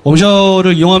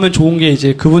웜셔를 이용하면 좋은 게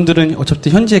이제 그분들은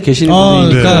어차피 현지에 계시는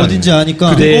분들이니까 어딘지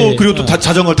아니까. 그리고 또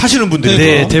자전거를 타시는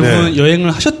분들이 대부분 여행을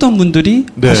하셨던 분들이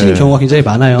하시는 경우가 굉장히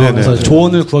많아요. 그래서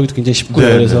조언을 구하기도 굉장히 쉽고요.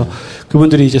 그래서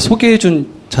그분들이 이제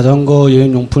소개해준 자전거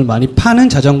여행 용품을 많이 파는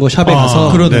자전거 샵에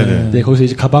가서 거기서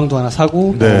이제 가방도 하나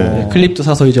사고 클립도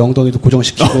사서 이제 엉덩이도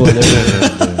고정시키고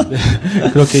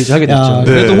그렇게 이제 하게 됐죠.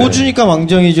 그래도 호주니까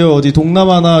왕정이죠. 어디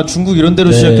동남아나 중국 이런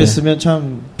데로 시작했으면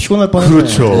참 피곤할 뻔했네요.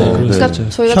 그렇죠. 그러니까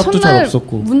저희가 첫날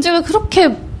문제가 그렇게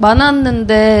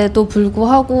많았는데도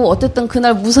불구하고 어쨌든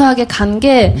그날 무사하게 간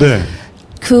게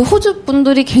그 호주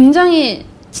분들이 굉장히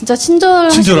진짜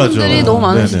친절하신 분들이 너무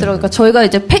많으시더라고요. 그러니까 저희가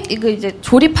이제 이제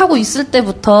조립하고 있을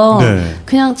때부터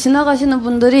그냥 지나가시는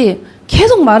분들이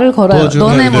계속 말을 걸어요.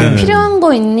 너네 뭐 필요한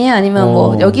거 있니? 아니면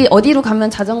뭐 여기 어디로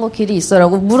가면 자전거 길이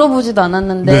있어라고 물어보지도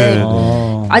않았는데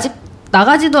아직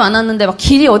나가지도 않았는데 막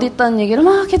길이 어디 있다는 얘기를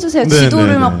막 해주세요.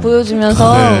 지도를 막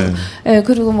보여주면서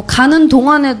그리고 뭐 가는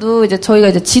동안에도 이제 저희가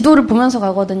이제 지도를 보면서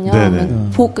가거든요.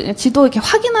 지도 이렇게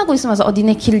확인하고 있으면서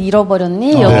니네 길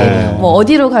잃어버렸니? 여기 뭐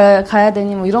어디로 가야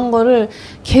되니? 뭐 이런 거를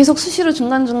계속 수시로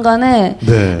중간중간에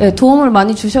도움을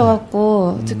많이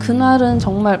주셔갖고 그날은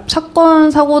정말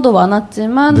사건 사고도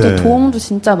많았지만 또 도움도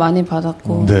진짜 많이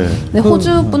받았고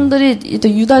호주 분들이 또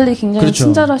유달리 굉장히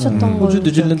친절하셨던 거. 호주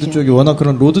뉴질랜드 쪽이 워낙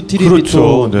그런 로드 트립이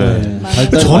그렇죠.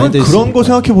 저는 그런 거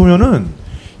생각해 보면은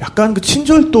약간 그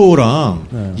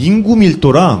친절도랑 인구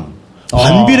밀도랑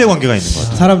반비례 관계가 있는 것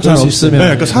같아요. 사람 잘 없으면.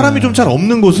 그러니까 사람이 좀 잘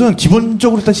없는 곳은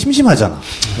기본적으로 일단 심심하잖아.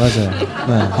 맞아요.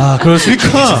 그러니까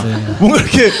뭔가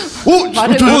이렇게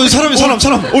사람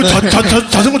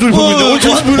자전거 조립 보고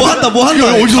있는데 뭐 한다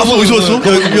어디서 왔어? 야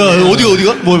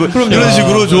어디가 뭐 이런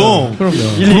식으로 좀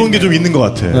그런 게 좀 있는 것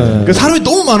같아. 그러니까 사람이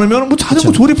너무 많으면 뭐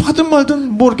자전거 조립하든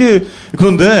말든 뭐 이렇게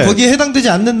그런데 거기에 해당되지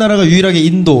않는 나라가 유일하게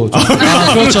인도.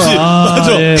 그렇죠.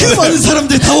 맞아. 그 많은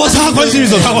사람들이 다 와서 다 관심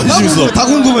있어. 다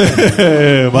궁금해.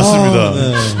 맞습니다.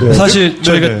 사실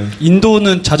저희가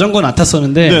인도는 자전거는 안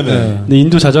탔었는데 근데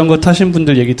인도 자전거 타신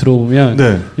분들 얘기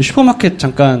들어보면 슈퍼마켓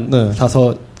잠깐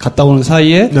가서 갔다 오는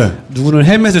사이에 누구는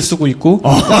헬멧을 쓰고 있고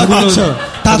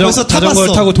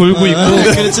자전거를 타고 돌고 있고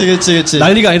그렇지.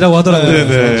 난리가 아니라고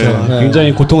하더라고요.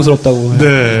 굉장히 고통스럽다고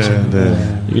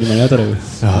얘기를 많이 하더라고요.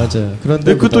 맞아요.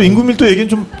 그런데 또 인구 밀도 얘기는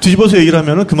좀 뒤집어서 얘기를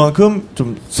하면은 그만큼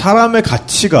좀 사람의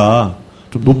가치가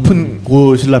좀 높은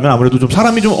곳이라면 아무래도 좀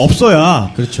사람이 좀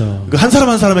없어야 그렇죠. 한 사람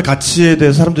한 사람의 가치에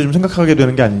대해서 사람들이 좀 생각하게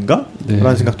되는 게 아닌가?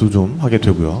 라는 생각도 좀 하게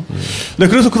되고요.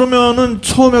 그래서 그러면은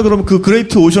처음에 그럼 그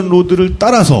그레이트 오션 로드를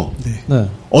따라서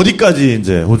어디까지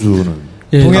이제 호주는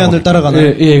동해안을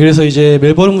따라가나요? 그래서 이제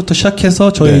멜버른부터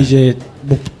시작해서 저희 이제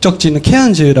목적지는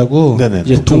케언즈라고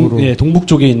이제 동북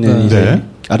쪽에 있는 이제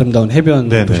아름다운 해변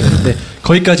도시인데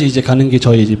거기까지 이제 가는 게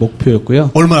저희 이제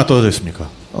목표였고요. 얼마나 떨어져 있습니까?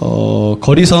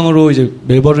 거리선으로 이제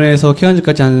멜버른에서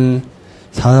케언즈까지 한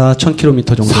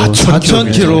 4,000km 정도.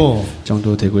 4,000km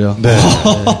정도 되고요.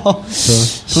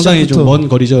 상당히 좀 먼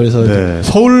거리죠. 그래서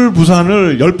서울,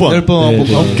 부산을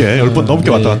 10번 넘게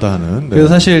왔다 갔다 하는. 그래서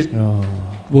사실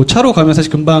뭐 차로 가면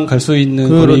사실 금방 갈 수 있는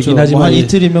거리이긴 하지만 한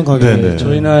이틀이면 가겠네요.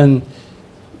 저희는 한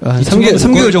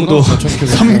 3개월 정도.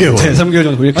 3개월. 3개월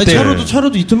정도. 아니,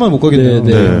 차로도 이틀만 못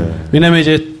가겠네요. 왜냐면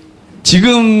이제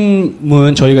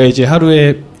지금은 저희가 이제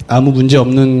하루에 아무 문제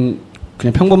없는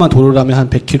그냥 평범한 도로라면 한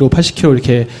 100km, 80km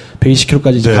이렇게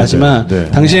 120km까지 이제 가지만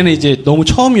당시에는 이제 너무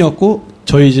처음이었고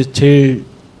저희 이제 제일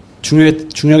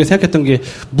중요하게 생각했던 게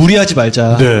무리하지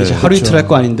말자. 이제 하루 이틀 할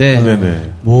거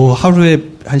아닌데 뭐 하루에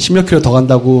한 10몇 킬로 더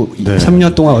간다고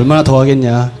 3년 동안 얼마나 더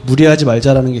하겠냐. 무리하지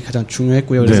말자라는 게 가장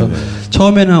중요했고요. 그래서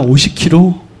처음에는 한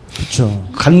 50km 그렇죠.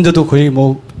 갔는데도 거의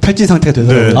뭐 탈진 상태가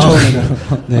되더라고요.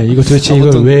 처음에는. 이거 도대체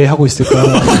이걸 왜 하고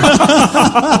있을까?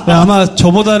 아마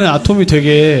저보다는 아톰이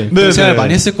되게 생각을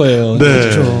많이 했을 거예요.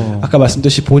 그렇죠. 아까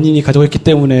말씀드렸듯이 본인이 가져갔기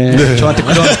때문에 저한테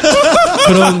그런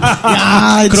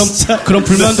그런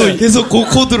불만도 계속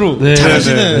고코드로 네,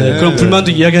 잘하시네. 네, 그런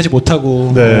불만도 이야기하지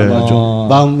못하고 좀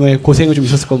마음에 고생이 좀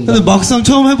있었을 겁니다. 근데 막상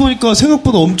처음 해보니까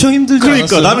생각보다 엄청 힘들지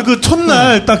그러니까 않았어요? 나는 그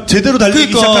첫날 딱 제대로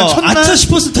달리기 시작한 첫날 아차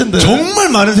싶었을 텐데 정말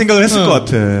많은 생각을 했을 것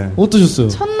같아. 어떠셨어요?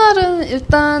 첫날은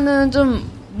일단은 좀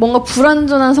뭔가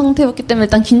불안전한 상태였기 때문에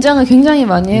일단 긴장을 굉장히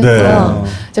많이 했고요.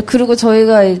 이제 그리고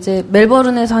저희가 이제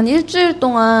멜버른에서 한 일주일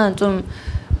동안 좀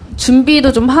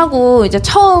준비도 좀 하고 이제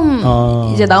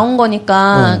처음 이제 나온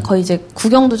거니까 거의 이제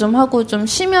구경도 좀 하고 좀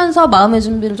쉬면서 마음의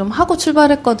준비를 좀 하고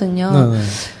출발했거든요.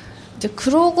 이제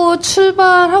그러고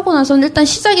출발하고 나서는 일단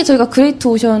시작이 저희가 그레이트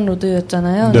오션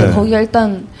로드였잖아요. 근데 거기가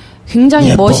일단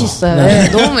굉장히 멋있어요. 네,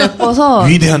 너무 예뻐서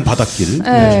위대한 바닷길.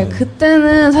 네,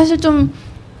 그때는 사실 좀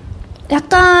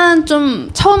약간 좀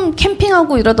처음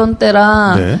캠핑하고 이러던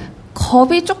때라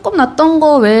겁이 조금 났던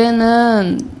거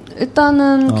외에는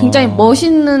일단은 굉장히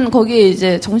멋있는 거기에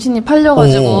이제 정신이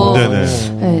팔려가지고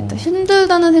네, 일단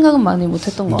힘들다는 생각은 많이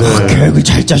못했던 것 같아요. 계획을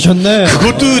잘 짜셨네.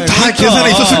 그것도 다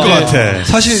계산에 있었을 것 같아.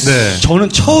 사실 저는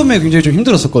처음에 굉장히 좀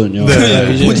힘들었었거든요.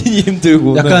 본인이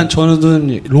힘들고 약간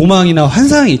저는 로망이나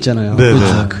환상이 있잖아요.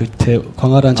 그때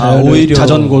광활한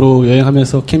자전거로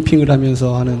여행하면서 캠핑을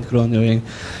하면서 하는 그런 여행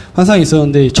환상이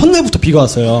있었는데 첫날부터 비가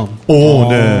왔어요.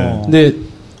 근데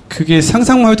그게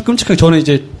상상만 해도 끔찍하게 저는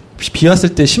이제 비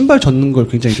왔을 때 신발 젖는 걸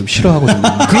굉장히 좀 싫어하거든요.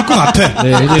 그럴 것 같아.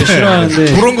 네, 굉장히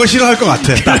싫어하는데. 그런 거 싫어할 것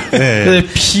같아. 근데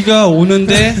비가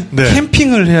오는데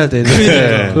캠핑을 해야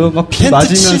되는데 그 막 비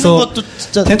맞으면서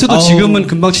텐트도 지금은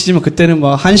금방 치지만 그때는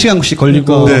막 1시간씩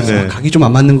걸리고 각이 좀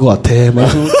안 맞는 것 같아. 막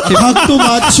각도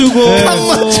맞추고 각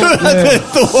맞춰야 돼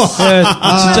또.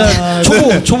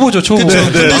 진짜 초보죠.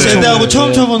 근데 제대하고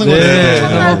처음 쳐보는 거예요.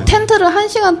 정말 텐트를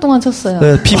 1시간 동안 쳤어요.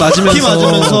 비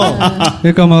맞으면서.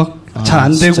 그러니까 막 잘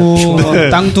안 되고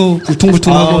땅도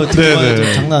울퉁불퉁하고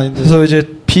장난 아닌데. 그래서 이제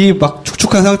비 막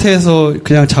축축한 상태에서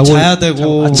그냥 자야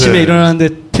되고 아침에 일어나는데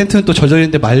텐트는 또 젖어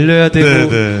있는데 말려야 되고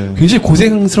굉장히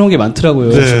고생스러운 게 많더라고요.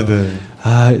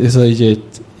 그래서 이제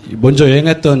먼저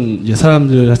여행했던 이제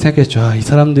사람들 생각했죠. 이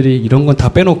사람들이 이런 건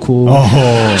다 빼놓고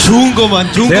좋은 것만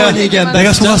얘기한다.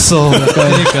 내가 속았어.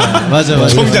 그러니까 맞아.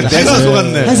 정작 내가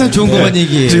속았네. 항상 좋은 것만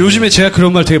얘기해. 그래서 요즘에 제가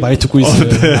그런 말 되게 많이 듣고 있어요.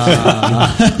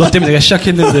 너 때문에 내가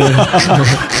시작했는데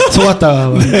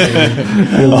속았다.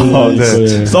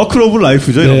 서클 오브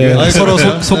라이프죠. 이런 게. 서로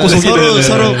속고 속이는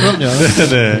서로 그럼요.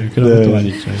 그런 것도 많이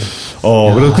있죠.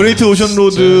 그래서 그레이트 오션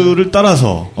로드를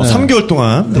따라서 3개월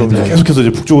동안 그럼 계속해서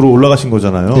이제 북쪽으로 올라가신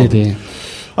거잖아요. 네네.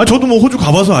 저도 뭐 호주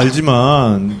가봐서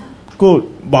알지만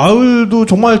그 마을도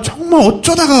정말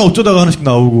어쩌다가 하나씩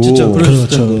나오고. 진짜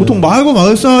그렇죠. 보통 마을과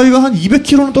마을 사이가 한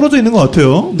 200km는 떨어져 있는 것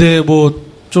같아요. 네, 뭐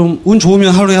좀 운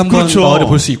좋으면 하루에 한 번 마을에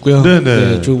볼 수 있고요.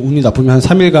 네, 좀 운이 나쁘면 한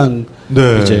 3일간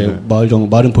이제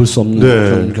마을은 볼 수 없는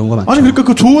그런 경우가 많죠. 아니 그러니까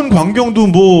그 좋은 광경도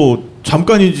뭐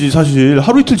잠깐이지 사실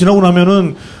하루 이틀 지나고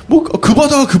나면은 뭐 그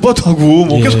바다고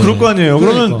뭐 계속 그럴 거 아니에요.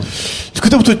 그러면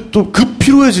그때부터 또 급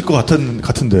피로해질 것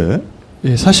같은데.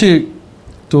 예, 사실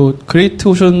또 그레이트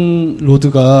오션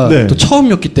로드가 또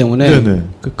처음이었기 때문에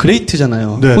그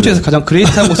그레이트잖아요. 호주에서 가장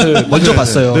그레이트한 곳을 먼저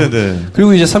봤어요.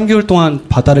 그리고 이제 3개월 동안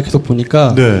바다를 계속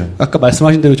보니까 아까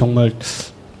말씀하신 대로 정말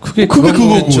그게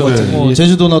그거고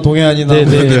제주도나 동해안이나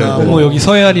뭐 여기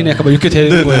서해안이나 약간 이렇게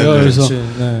되는 거예요. 그래서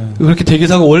그렇게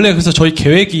되기도 하고 원래 그래서 저희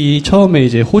계획이 처음에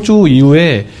이제 호주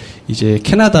이후에 이제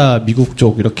캐나다, 미국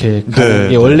쪽 이렇게 가는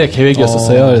게 원래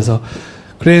계획이었었어요. 그래서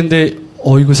그랬는데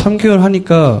이거 3개월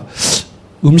하니까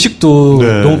음식도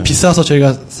너무 비싸서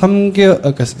저희가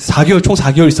 4개월 총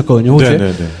 4개월 있었거든요.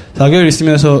 호주에. 4개월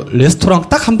있으면서 레스토랑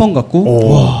딱 한 번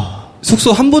갔고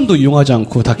숙소 한 번도 이용하지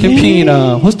않고 다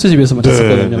캠핑이나 호스트집에서만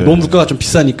잤었거든요. 너무 물가가 좀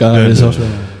비싸니까. 그래서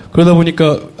그러다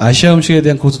보니까 아시아 음식에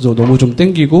대한 것도 너무 좀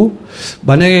땡기고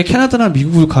만약에 캐나다나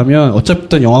미국을 가면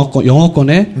어차피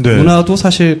영어권에 문화도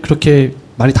사실 그렇게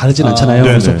많이 다르진 않잖아요.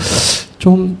 그래서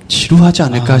좀 지루하지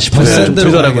않을까 싶은 생각이 좀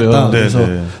들더라고요. 그래서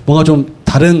뭔가 좀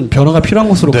다른 변화가 필요한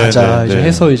곳으로 가자 이제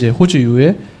해서 이제 호주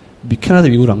이후에 캐나다,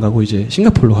 미국을 안 가고 이제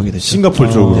싱가포르로 가게 됐죠.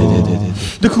 싱가포르 쪽으로.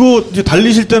 근데 그거 이제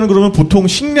달리실 때는 그러면 보통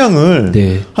식량을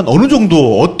한 어느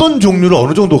정도 어떤 종류를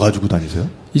어느 정도 가지고 다니세요?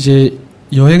 이제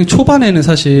여행 초반에는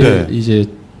사실 이제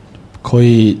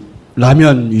거의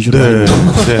라면 위주로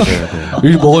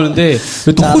먹었는데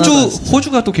또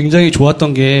호주가 또 굉장히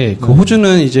좋았던 게 그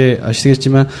호주는 이제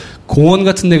아시겠지만 공원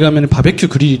같은 데 가면 바베큐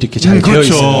그릴이 이렇게 잘 되어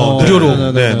있어요.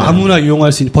 무료로 아무나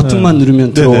이용할 수 있는 버튼만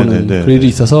누르면 들어오는 그릴이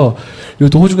있어서 그리고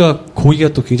또 호주가 고기가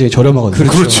또 굉장히 저렴하거든요.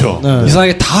 그렇죠.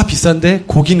 이상하게 다 비싼데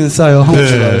고기는 싸요.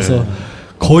 한국주가. 그래서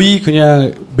거의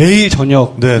그냥 매일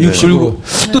저녁 그리고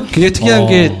또 굉장히 특이한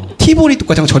게 티본이 또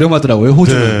가장 저렴하더라고요.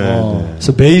 호주는.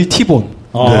 그래서 매일 티본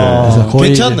그래서 거의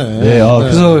괜찮네. 네,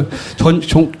 그래서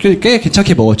꽤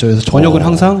괜찮게 먹었죠. 그래서 저녁은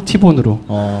항상 티본으로.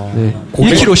 네.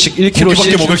 1kg씩.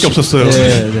 고기밖에 먹을 게 없었어요.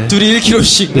 네. 둘이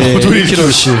 1kg씩. 네, 둘이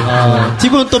 1kg씩.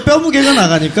 티본 또 뼈 무게가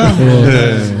나가니까.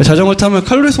 네. 자전거 타면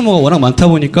칼로리 소모가 워낙 많다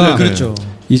보니까. 그렇죠.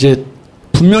 이제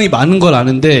분명히 많은 걸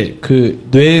아는데 그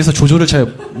뇌에서 조절을 잘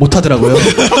못하더라고요.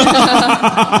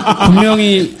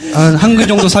 분명히 한 근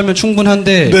정도 사면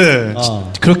충분한데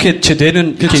그렇게 제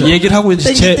뇌는 이렇게 얘기를 하고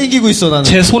땡기고 있어 나는.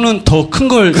 제 손은 더 큰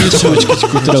걸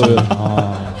지키고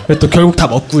있더라고요. 또 결국 다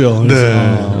먹고요.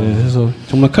 그래서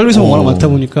정말 칼로리 소모가 워낙 많다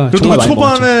보니까 그래도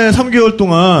초반에 3개월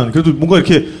동안 그래도 뭔가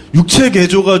이렇게 육체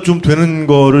개조가 좀 되는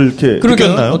거를 이렇게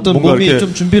느꼈나요? 어떤 뭔가 몸이 이렇게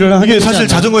좀 준비를 하게 이게 사실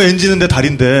자전거 엔진은 내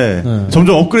다리인데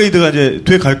점점 업그레이드가 이제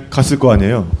돼 갔을 거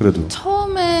아니에요. 그래도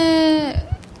처음에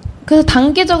그래서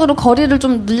단계적으로 거리를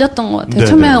좀 늘렸던 것 같아요.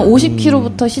 처음에 한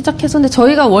 50km부터 시작했었는데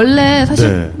저희가 원래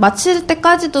사실 마칠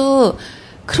때까지도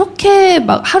그렇게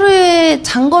막 하루에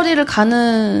장거리를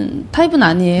가는 타입은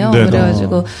아니에요.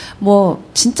 그래가지고 뭐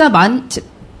진짜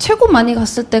최고 많이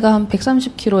갔을 때가 한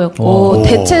 130km였고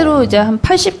대체로 이제 한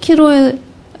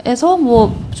 80km에서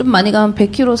뭐 좀 많이 가면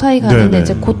 100km 사이 가는데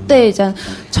이제 그때 이제 한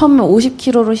처음에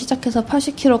 50km로 시작해서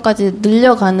 80km까지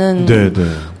늘려가는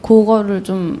그거를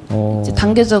좀 이제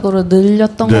단계적으로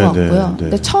늘렸던 것 같고요.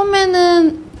 근데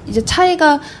처음에는 이제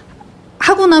차이가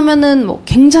하고 나면은 뭐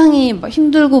굉장히 막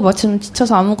힘들고 마침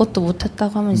지쳐서 아무것도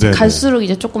못했다고 하면 이제 갈수록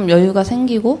이제 조금 여유가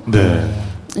생기고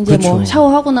이제 그렇죠. 뭐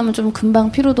샤워하고 나면 좀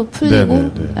금방 피로도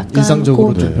풀리고 약간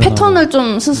일상적으로 그 패턴을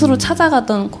좀 스스로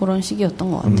찾아가던 그런 시기였던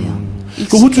것 같아요.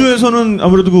 그 호주에서는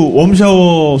아무래도 그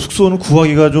웜샤워 숙소는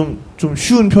구하기가 좀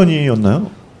쉬운 편이었나요?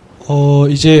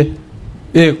 이제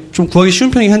좀 구하기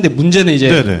쉬운 편이긴 한데 문제는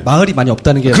이제 마을이 많이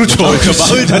없다는 게 그렇죠.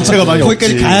 마을 자체가 많이 없지.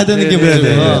 거기까지 가야 되는 게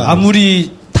문제구나.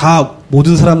 아무리 다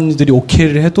모든 사람들이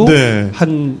오케이를 해도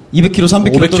한 200km,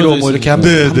 300km, 500km 뭐 이렇게 한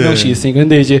명씩 있으니까.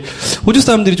 근데 이제 호주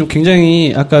사람들이 좀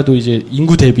굉장히 아까도 이제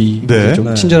인구 대비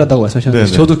좀 친절하다고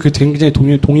말씀하셨는데 저도 그 굉장히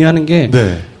동의하는 게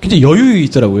굉장히 여유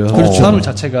있더라고요. 그렇죠. 사람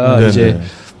자체가 이제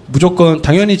무조건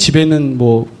당연히 집에는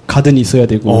뭐 가든이 있어야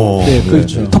되고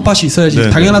그렇죠. 텃밭이 있어야지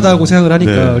당연하다고 생각을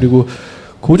하니까 그리고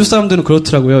호주 사람들은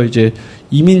그렇더라고요. 이제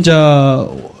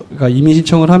이민자가 이민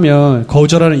신청을 하면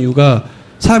거절하는 이유가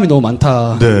사람이 너무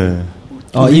많다.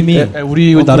 이미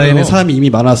우리 나라에는 사람이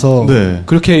이미 많아서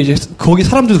그렇게 이제 거기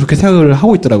사람들도 그렇게 생각을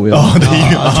하고 있더라고요.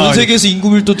 전 세계에서 인구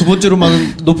밀도 두 번째로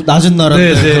낮은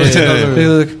나라인데 그런 생각을.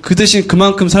 그래서 그 대신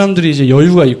그만큼 사람들이 이제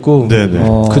여유가 있고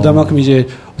그다만큼 이제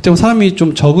어떻게 보면 사람이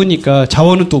좀 적으니까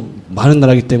자원은 또 많은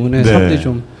나라이기 때문에 사람들이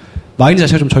좀 마인드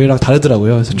자체가 좀 저희랑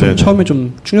다르더라고요. 그래서 좀 처음에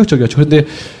좀 충격적이었죠. 그런데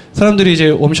사람들이 이제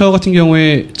웜샤워 같은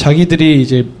경우에 자기들이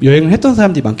이제 여행을 했던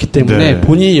사람들이 많기 때문에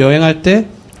본인이 여행할 때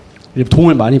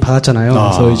도움을 많이 받았잖아요.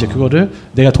 그래서 이제 그거를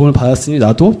내가 도움을 받았으니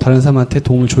나도 다른 사람한테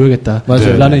도움을 줘야겠다.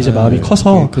 라는 이제 마음이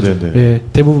커서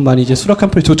대부분 많이 이제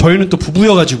수락한 편이고 저희는 또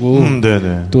부부여가지고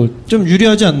또 좀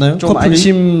유리하지 않나요? 좀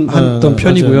안심했던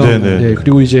편이고요.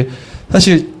 그리고 이제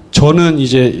사실 저는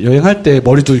이제 여행할 때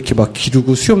머리도 이렇게 막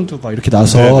기르고 수염도 막 이렇게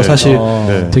나서 사실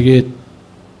되게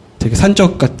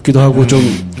산적 같기도 하고 좀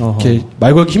이렇게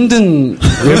말 걸기 힘든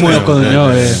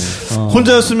외모였거든요.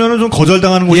 혼자였으면은 좀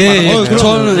거절당하는 곳이 많아요.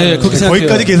 저는 그렇게 생각해요.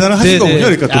 거기까지 계산을 하신 거군요.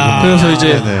 그러니까 그래서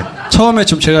이제 처음에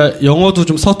좀 제가 영어도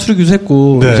좀 서투르기도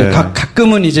했고 이제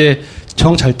가끔은 이제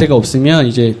정 잘 데가 없으면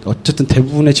이제 어쨌든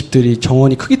대부분의 집들이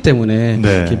정원이 크기 때문에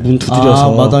이렇게 문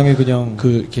두드려서 마당에 그냥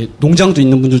이렇게 농장도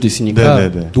있는 분들도 있으니까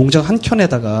농장 한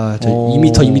켠에다가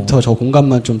 2m, 2m 저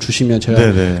공간만 좀 주시면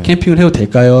제가 캠핑을 해도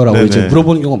될까요?라고 이제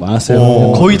물어보는 경우가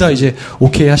많았어요. 거의 다 이제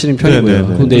오케이 하시는 편이고요.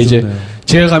 그런데 이제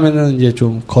제가 가면은 이제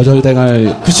좀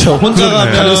거절당할 혼자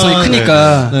가면 가능성이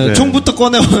크니까 총부터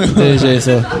꺼내요. 그래서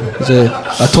이제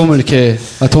아톰한테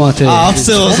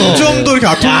앞세워서 좀 더 이렇게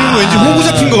아톰이 왠지 호구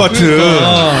잡힌 것 같은.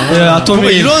 아톰이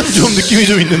이런 좀 느낌이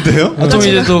좀 있는데요. 아톰이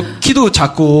이제 또 키도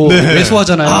작고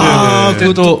왜소하잖아요.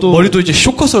 그것도 머리도 이제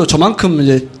쇼컷으로 저만큼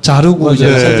이제 자르고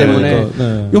이제 살 때문에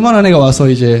요만한 애가 와서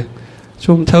이제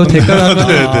좀 타도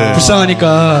될까라면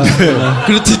불쌍하니까.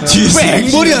 그렇지 뒤에서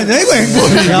앵벌이 아니야 이거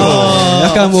앵벌이.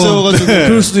 약간 뭐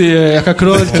그럴 수도 약간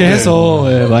그렇게 해서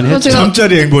많이 했죠.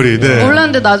 잠자리 앵벌이.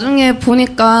 몰랐는데 나중에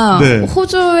보니까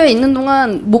호주에 있는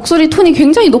동안 목소리 톤이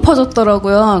굉장히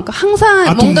높아졌더라고요. 그러니까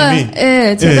항상 뭔가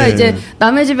제가 이제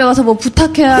남의 집에 가서 뭐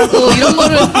부탁해야 하고 이런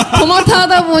거를 도맡아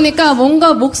하다 보니까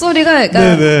뭔가 목소리가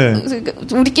약간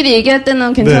우리끼리 얘기할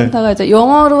때는 괜찮다가 이제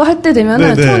영어로 할 때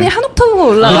되면은 톤이 한 옥타브가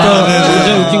올라가.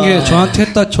 굉장히 웃긴 게 저한테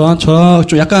했다 저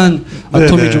좀 약간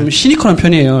아톰이 좀 시니컬한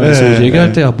편이에요. 그래서 이제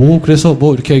얘기할 때 그래서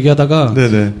뭐 이렇게 얘기하다가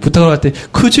부탁을 할 때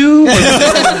could you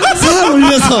싹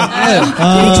올려서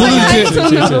저는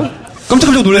이렇게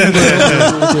깜짝깜짝 놀라는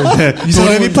거예요. 네.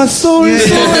 도레미파솔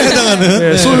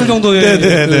해당하는 솔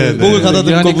정도의 목을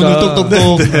가다듬고 문을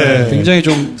똑똑똑. 굉장히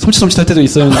좀 섬찟할 때도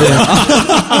있었는데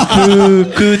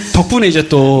그 덕분에 이제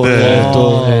또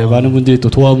많은 분들이 또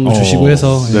도움 주시고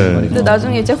해서. 근데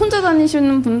나중에 이제 혼자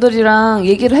다니시는 분들이랑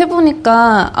얘기를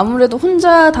해보니까 아무래도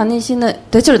혼자 다니시는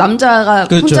대체로 남자가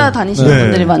그렇죠. 혼자 다니시는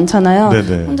분들이 많잖아요.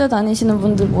 네네. 혼자 다니시는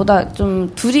분들보다 좀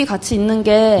둘이 같이 있는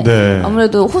게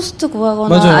아무래도 호스트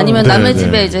구하거나 맞아요. 아니면 남의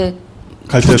집에 이제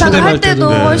부탁을 할 때도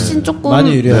훨씬 조금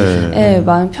많이 유리하죠.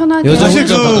 마음 편하게. 사실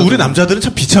우리 남자들은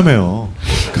참 비참해요.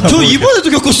 저 이번에도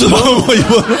겪었어요.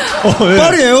 이번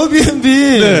파리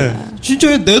에어비앤비.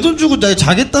 진짜 내 돈 주고 나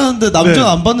자겠다는데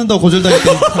남자가 안 받는다고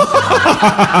거절당했더니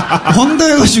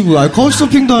황당해가지고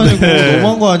카우치서핑도 아니고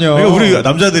너무한 거 아니야. 그러니까 우리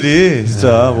남자들이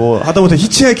진짜 뭐 하다못해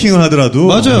히치하이킹을 하더라도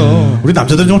맞아요. 우리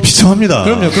남자들은 정말 비참합니다.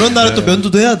 그럼요. 그런 날에 또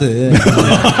면도도 해야 돼.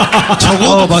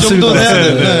 적어도 그 정도는 해야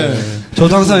돼.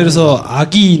 저도 항상 이래서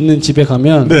아기 있는 집에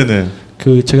가면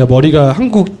그 제가 머리가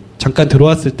한국 잠깐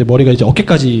들어왔을 때 머리가 이제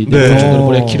어깨까지 내려올 정도로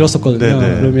머리가 길었었거든요.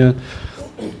 그러면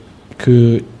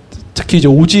그 특히 이제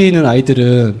오지에 있는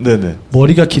아이들은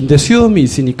머리가 긴데 수염이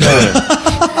있으니까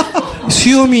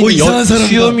수염이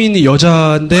있는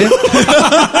여자인데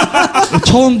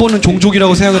처음 보는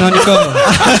종족이라고 생각을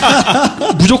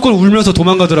하니까 무조건 울면서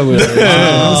도망가더라고요.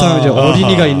 항상 이제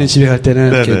어린이가 있는 집에 갈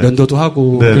때는 이렇게 면도도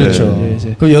하고 그렇죠.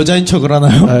 그 여자인 척을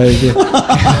하나요? 이제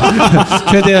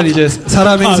최대한 이제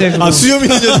사람 행색 수염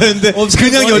있는 여자인데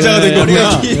그냥 여자가 된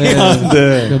거구나.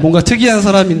 뭔가 특이한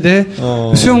사람인데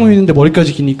수염이 있는데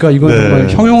머리까지 기니까 이건 정말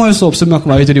형용할 수 없을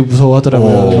만큼 아이들이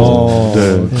무서워하더라고요.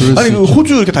 아니 그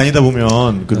호주 이렇게 다니다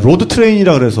보면 그 로드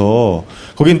트레인이라 그래서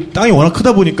거긴 땅이 워낙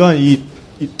크다 보니까 이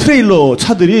트레일러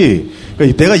차들이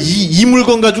그러니까 내가 이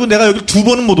물건 가지고 내가 여기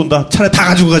 2번은 못 온다. 차라리 다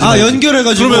가지고 가지.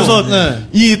 연결해가지고. 그러면서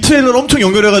이 트레일러를 엄청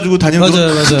연결해가지고 다니는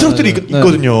큰 트럭들이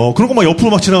있거든요. 그런 거 막 옆으로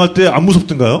막 지나갈 때 안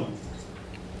무섭던가요?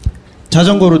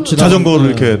 자전거로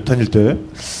이렇게 다닐 때.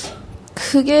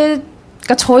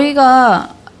 그러니까 저희가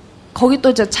거기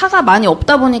또 이제 차가 많이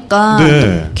없다 보니까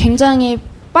굉장히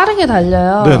빠르게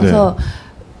달려요. 그래서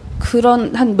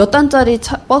그런 한 몇 단짜리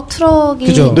트럭이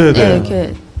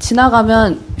이렇게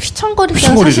지나가면 휘청거릴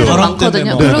때가 사실은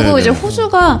많거든요. 그리고 이제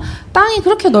호주가 땅이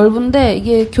그렇게 넓은데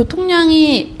이게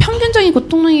교통량이 평균적인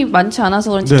교통량이 많지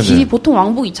않아서 그런지 길이 보통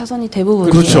왕복 2차선이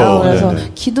대부분이에요. 그래서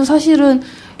길도 사실은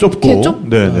좁고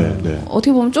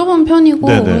어떻게 보면 좁은 편이고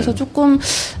그래서 조금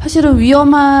사실은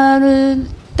위험할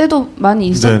때도 많이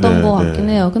있었던 것 같긴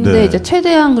해요. 근데 이제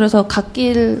최대한 그래서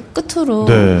갓길 끝으로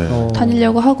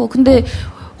다니려고 하고 근데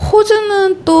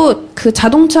호주는 또 그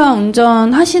자동차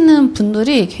운전하시는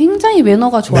분들이 굉장히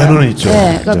매너가 좋아요. 매너는 있죠.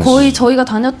 그러니까 거의 저희가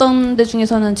다녔던 데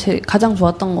중에서는 가장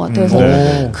좋았던 것 같아요.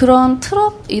 그래서 그런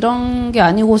트럭 이런 게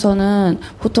아니고서는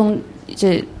보통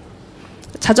이제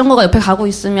자전거가 옆에 가고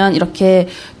있으면 이렇게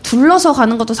둘러서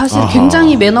가는 것도 사실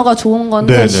굉장히 매너가 좋은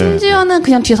건데 심지어는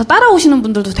그냥 뒤에서 따라오시는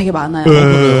분들도 되게 많아요.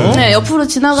 옆으로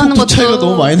지나가는 것도 차이가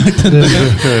너무 많이 날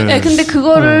텐데. 근데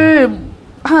그거를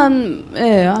한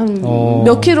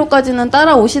몇 킬로까지는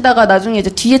따라오시다가 나중에 이제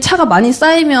뒤에 차가 많이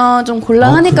쌓이면 좀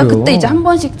곤란하니까 그때 이제 한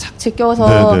번씩 착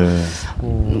제껴서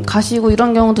가시고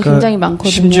이런 경우도 굉장히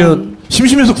많거든요. 심지어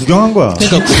심심해서 구경한 거야.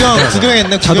 그러니까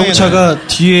구경했네. 자동차가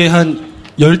뒤에 한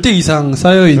 10대 이상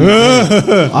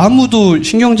쌓여있는데 아무도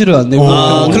신경질을 안 내고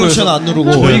클락션 안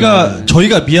누르고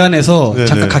저희가 미안해서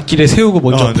잠깐 갓길에 세우고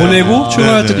먼저 보내고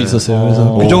출발할 때도 있었어요.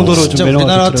 그래서 그 정도로 좀 매너가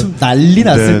우리나라 같으면 난리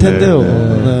났을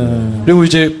텐데요. 그리고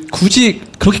이제 굳이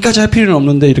그렇게까지 할 필요는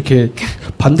없는데 이렇게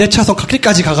반대 차선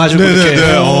갓길까지 가가지고 이렇게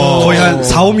거의 한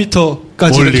 4,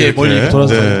 5m까지 이렇게 멀리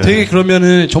돌아서 되게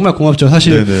그러면은 정말 고맙죠.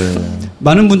 사실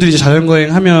많은 분들이 이제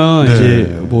자전거여행 하면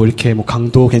이제 뭐 이렇게 뭐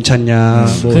강도 괜찮냐,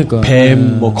 뭐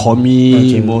뱀, 뭐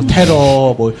거미, 뭐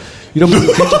테러, 뭐 이런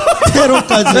분들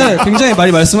테러까지 굉장히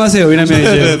많이 말씀하세요. 왜냐면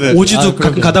이제 오지도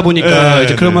가끔 가다 보니까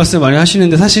이제 그런 말씀 많이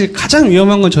하시는데 사실 가장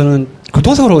위험한 건 저는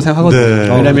교통사고라고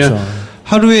생각하거든요. 왜냐면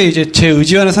하루에 이제 제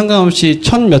의지와는 상관없이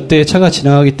 1000몇 대의 차가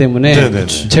지나가기 때문에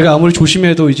제가 아무리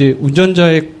조심해도 이제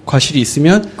운전자의 과실이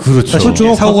있으면 사실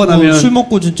사고가 나면 술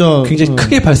먹고 진짜 굉장히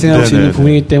크게 발생할 수 있는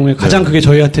부분이기 때문에 가장 그게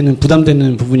저희한테는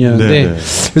부담되는 부분이었는데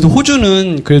그래도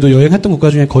호주는 그래도 여행했던 국가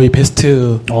중에 거의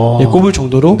베스트에 꼽을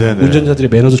정도로 운전자들의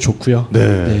매너도 좋고요.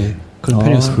 그런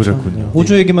편이었습니다. 그랬군요.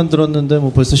 호주 얘기만 들었는데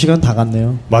뭐 벌써 시간 다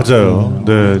갔네요. 맞아요.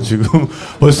 지금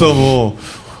벌써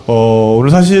오늘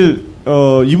사실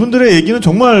이분들의 얘기는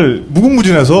정말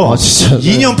무궁무진해서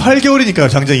 2년 8개월이니까요.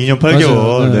 장장 2년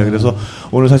 8개월. 네, 그래서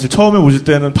오늘 사실 처음에 모실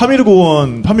때는 파미르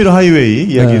고원, 파미르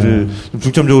하이웨이 이야기를 좀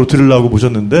중점적으로 들으려고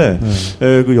모셨는데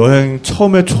그 여행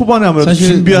처음에 초반에 아무래도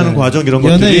준비하는 과정 이런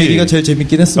것들이 연애 얘기가 제일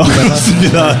재밌긴 했습니다.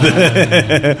 그렇습니다.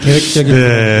 네. 계획적인.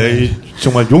 네.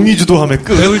 정말 용의주도함의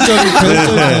끝. 배울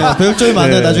점이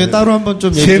많아요. 나중에 따로 한번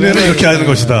좀 세뇌는 이렇게 하는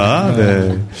것이다.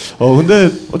 네.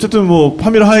 근데 어쨌든 뭐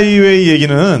파미르 하이웨이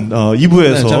얘기는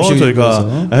 2부에서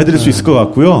저희가 해드릴 수 있을 것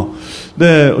같고요.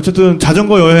 네, 어쨌든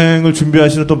자전거 여행을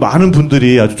준비하시는 또 많은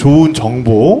분들이 아주 좋은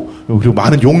정보 그리고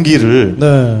많은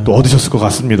용기를 또 얻으셨을 것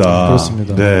같습니다.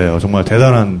 그렇습니다. 네, 정말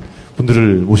대단한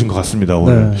분들을 모신 것 같습니다.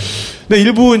 오늘. 네,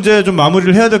 1부 이제 좀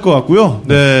마무리를 해야 될 것 같고요.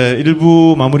 네,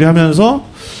 1부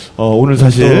마무리하면서 오늘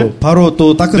사실 바로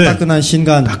또 따끈따끈한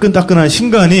신간, 따끈따끈한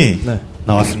신간이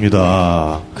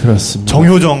나왔습니다. 그렇습니다.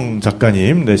 정효정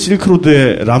작가님, 네,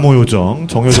 실크로드의 라모요정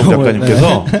정효정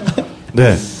작가님께서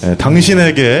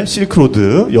당신에게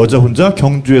실크로드 여자 혼자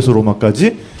경주에서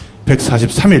로마까지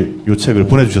 143일 요 책을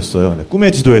보내주셨어요. 네,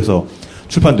 꿈의 지도에서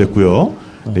출판됐고요.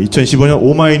 네, 2015년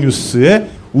오마이뉴스의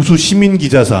우수 시민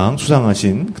기자상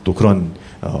수상하신 또 그런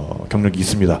경력이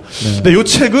있습니다. 네, 요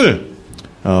책을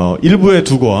 1부에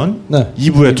 2권,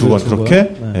 2부에 2권 그렇게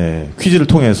퀴즈를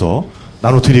통해서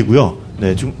나눠드리고요.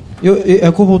 네, 지금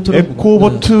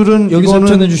에코보틀은 여기서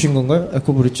협찬해 주신 건가요?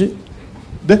 에코브릿지?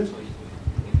 네?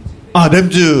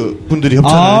 램즈 분들이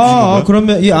협찬을 해주신 건가요?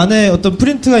 그러면 이 안에 어떤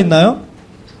프린트가 있나요?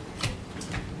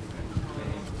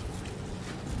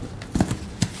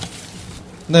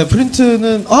 네,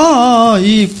 프린트는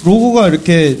이 로고가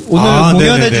이렇게 오늘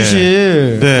공연해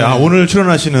주실 오늘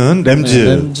출연하시는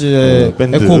램즈의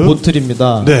밴드 에코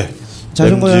보틀입니다. 네.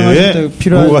 자전거 여행하실 때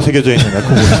필요한 로고가 새겨져 있는 에코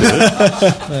보틀.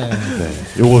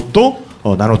 요것도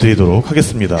나눠드리도록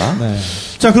하겠습니다.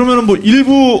 자, 그러면은 뭐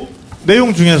일부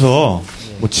내용 중에서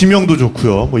뭐 지명도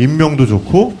좋고요, 뭐 인명도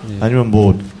좋고 아니면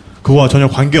뭐 그와 전혀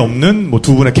관계 없는 뭐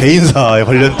두 분의 개인사에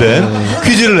관련된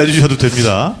퀴즈를 내주셔도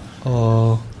됩니다.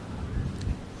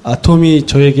 아톰이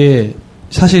저에게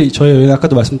사실 저희 여행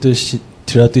아까도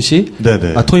말씀드렸듯이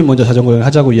아톰이 먼저 자전거 여행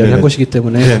하자고 이야기한 것이기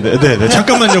때문에 네네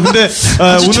잠깐만요. 근데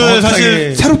오늘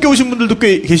사실 새롭게 오신 분들도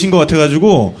꽤 계신 것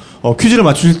같아가지고 퀴즈를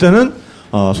맞추실 때는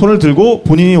손을 들고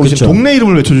본인이 오신 동네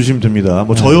이름을 외쳐주시면 됩니다.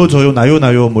 뭐 저요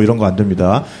나요 뭐 이런 거 안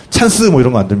됩니다. 찬스 뭐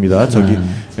이런 거 안 됩니다. 저기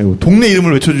동네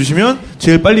이름을 외쳐주시면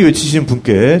제일 빨리 외치신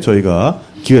분께 저희가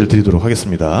기회를 드리도록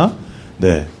하겠습니다.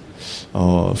 네.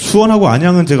 수원하고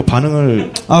안양은 제가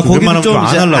반응을 거기는 좀 안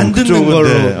하려고 안 듣는 걸로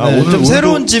오늘 좀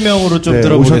새로운 지명으로 좀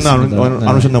들어보겠습니다. 오셨나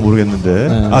안 오셨나 모르겠는데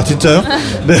진짜요?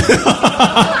 네.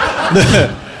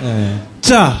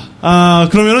 자,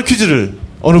 그러면은 퀴즈를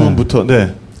어느 분부터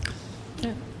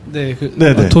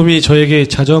아톰이 저에게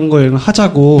자전거 여행을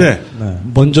하자고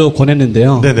먼저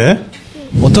권했는데요.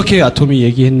 어떻게 아톰이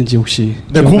얘기했는지 혹시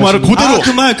그 말을 그대로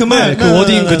그 말 그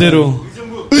워딩 그대로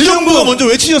의정부가 먼저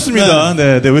외치셨습니다.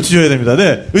 네, 외치셔야 됩니다.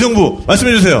 네, 의정부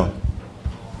말씀해 주세요.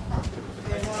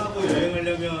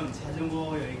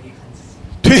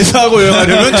 퇴사하고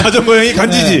여행하려면 자전거 여행이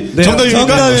간지지.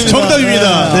 정답입니까?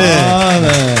 정답입니다.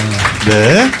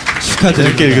 네.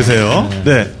 축하드릴게요. 읽으세요.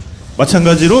 네.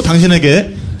 마찬가지로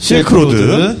당신에게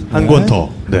실크로드 한 권 더.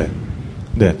 네.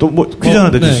 또 뭐 퀴즈 하나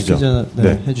내주시죠. 퀴즈 하나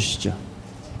해주시죠.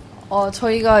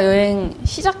 저희가 여행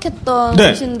시작했던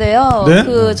곳인데요.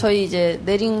 저희 이제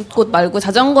내린 곳 말고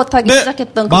자전거 타기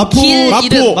시작했던 길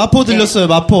이름. 마포 들렸어요.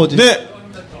 마포 어디? 네.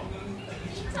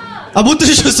 못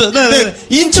들으셨어요? 네.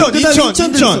 인천.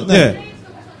 네.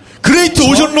 그레이트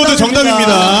오션 로드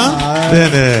정답입니다.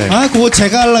 네네. 그거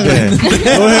제가 하려고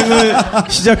했는데. 여행을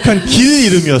시작한 길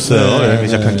이름이었어요. 여행을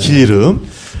시작한 길 이름.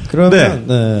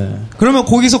 그러면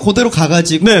거기서 그대로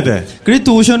가가지고. 그레이트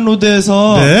오션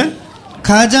로드에서.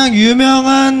 가장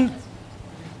유명한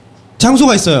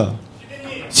장소가 있어요.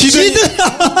 시드니.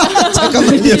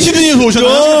 잠깐만요. 시드니에서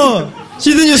오셨나요?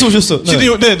 시드니에서 오셨어.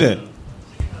 네네.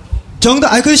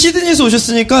 정답. 그 시드니에서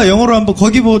오셨으니까 영어로 한번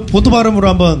거기 보도 발음으로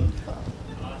한번.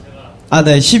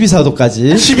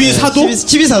 12사도까지. 12사도?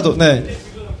 12사도. 네.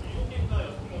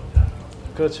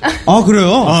 그렇죠.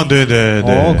 그래요?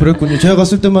 네네. 그랬군요. 제가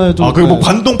갔을 때만 해도. 그리고 뭐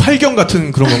관동 팔경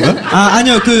같은 그런 건가요?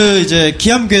 아니요. 이제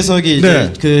기암괴석이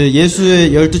이제 그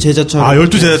예수의 12제자처럼.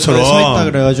 12제자처럼. 서 있다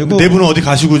그래가지고. 네 분은 어디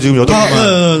가시고 지금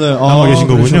 8분만 남아 계신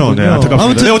거군요. 네, 안타깝습니다.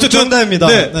 아무튼 어쨌든 정답입니다.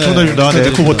 정답입니다.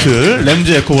 에코보틀,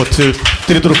 램즈 에코보틀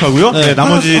드리도록 하고요.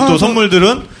 나머지 또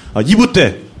선물들은 2부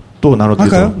때 또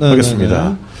나눠드리도록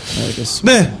하겠습니다.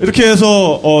 알겠습니다. 네, 이렇게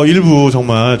해서 1부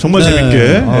정말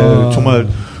재밌게 정말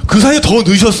그 사이에 더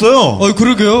늦으셨어요.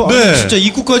 그러게요. 진짜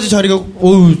입구까지 자리가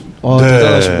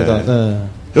대단하십니다.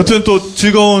 여튼 또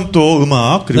즐거운 또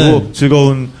음악 그리고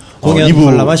즐거운 공연 2부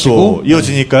관람하시고 또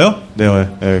이어지니까요.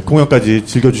 네, 공연까지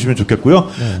즐겨주시면 좋겠고요.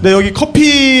 네, 여기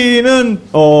커피는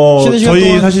저희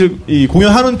동안... 사실 이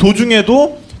공연하는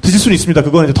도중에도 드실 수는 있습니다.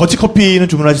 그건 이제 더치 커피는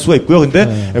주문하실 수가 있고요.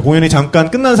 근데 공연이 잠깐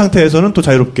끝난 상태에서는 또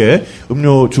자유롭게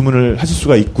음료 주문을 하실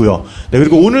수가 있고요. 네,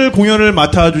 그리고 오늘 공연을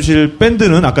맡아주실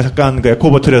밴드는 아까 잠깐 그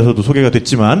에코버틀에서도 소개가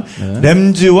됐지만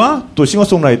램즈와 또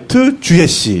싱어송라이트 주혜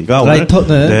씨가 라이터,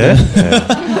 오늘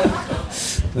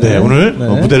오늘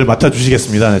무대를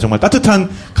맡아주시겠습니다. 네, 정말 따뜻한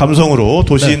감성으로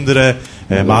도시인들의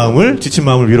마음을 지친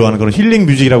마음을 위로하는 그런 힐링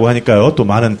뮤직이라고 하니까요. 또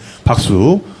많은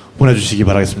박수 보내주시기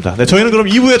바라겠습니다. 네, 저희는 그럼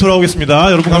 2부에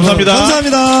돌아오겠습니다. 여러분 감사합니다.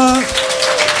 감사합니다.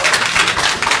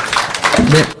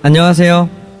 네, 안녕하세요.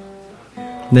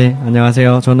 네,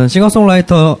 안녕하세요. 저는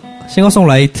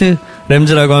싱어송라이트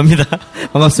램즈라고 합니다.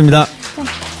 반갑습니다.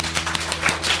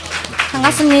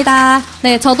 반갑습니다.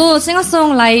 네, 저도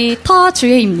싱어송라이터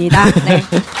주혜입니다. 네.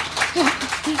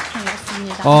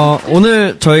 반갑습니다.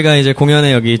 오늘 저희가 이제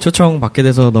공연에 여기 초청받게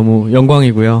돼서 너무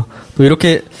영광이고요. 또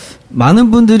이렇게 많은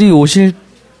분들이 오실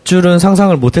줄은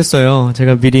상상을 못했어요.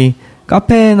 제가 미리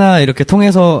카페나 이렇게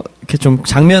통해서 이렇게 좀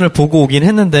장면을 보고 오긴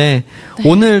했는데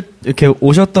오늘 이렇게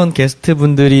오셨던 게스트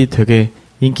분들이 되게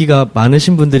인기가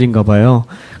많으신 분들인가 봐요.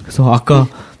 그래서 아까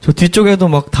저 뒤쪽에도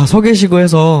막 다 서 계시고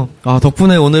해서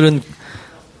덕분에 오늘은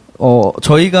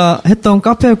저희가 했던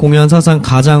카페 공연 사상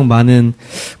가장 많은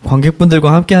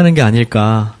관객분들과 함께하는 게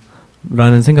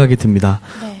아닐까라는 생각이 듭니다.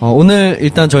 네. 오늘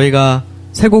일단 저희가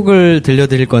세 곡을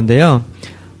들려드릴 건데요.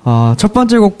 첫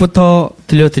번째 곡부터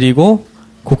들려드리고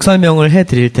곡 설명을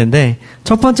해드릴 텐데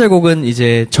첫 번째 곡은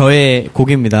이제 저의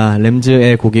곡입니다.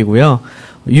 램즈의 곡이고요.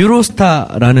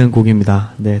 유로스타라는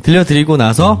곡입니다. 네, 들려드리고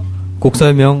나서 곡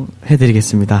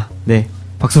설명해드리겠습니다. 네,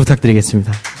 박수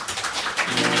부탁드리겠습니다.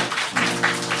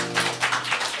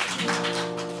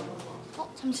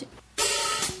 잠시.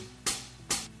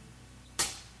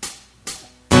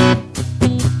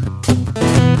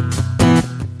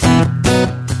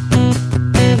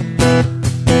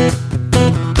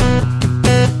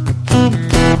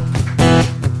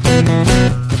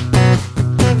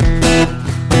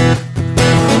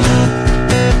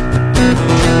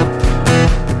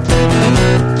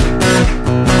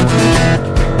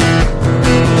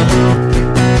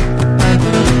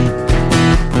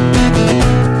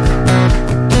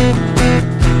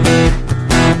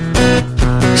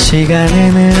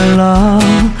 시간은 흘러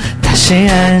다시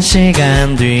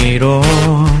 1시간 뒤로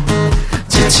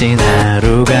지친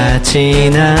하루가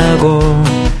지나고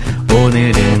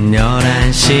오늘은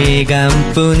 11시간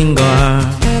뿐인걸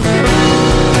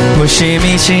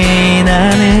무심히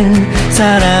지나는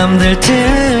사람들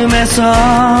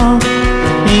틈에서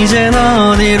이젠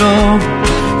어디로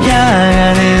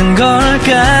향하는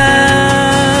걸까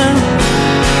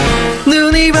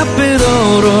눈이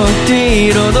바쁘도록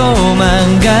뒤로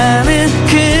도망가는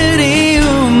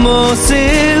그리운 모습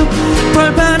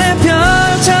벌판에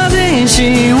펼쳐진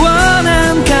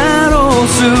시원한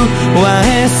가로수와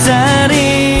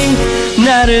햇살이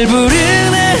나를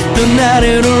부르네 또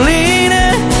나를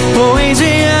울리네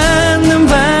보이지 않는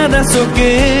바닷속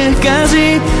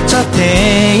끝까지 저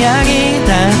태양이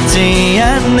닿지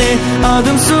않는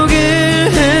어둠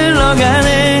속을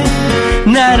흘러가네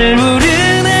나를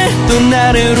부르네 또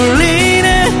나를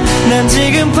울리네 난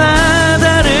지금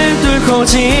바다를 뚫고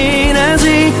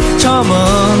지나지 저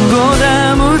먼 곳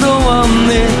아무도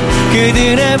없는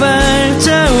그들의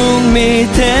발자국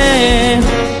밑에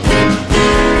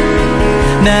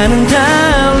나는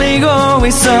달리고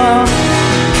있어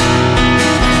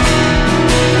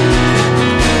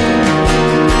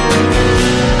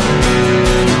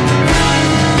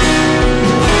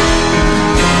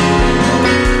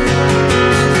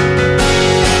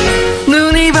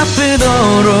눈이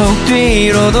바쁘도록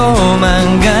뒤로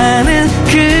도망가는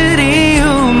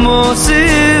그리운 모습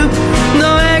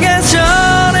너에게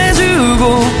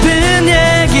전해주고픈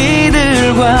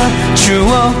얘기들과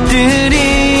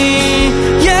추억들이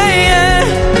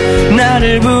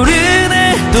나를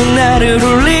부르네 또 나를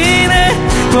울리네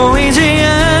보이지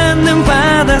않는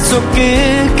바닷속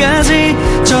끝까지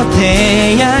저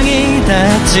태양이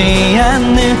닿지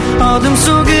않는 어둠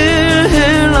속을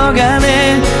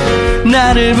흘러가네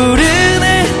나를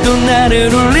부르네 또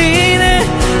나를 울리네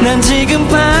난 지금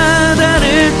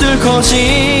바다를 뚫고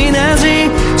지나지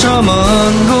저 먼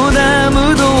곳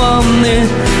아무도 없는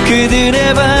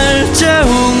그들의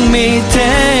발자국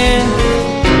밑에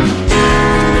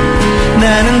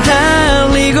나는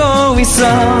달리고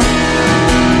있어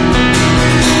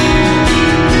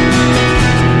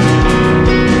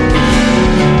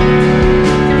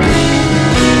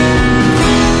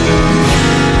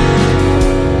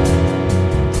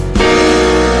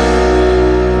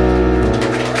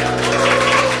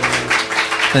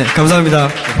네, 감사합니다.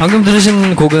 방금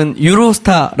들으신 곡은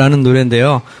유로스타라는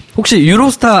노래인데요. 혹시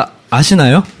유로스타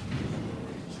아시나요?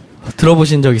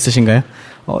 들어보신 적 있으신가요?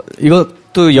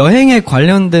 이것도 여행에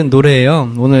관련된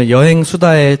노래예요. 오늘 여행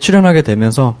수다에 출연하게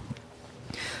되면서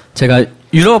제가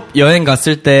유럽 여행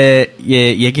갔을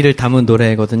때의 얘기를 담은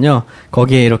노래거든요.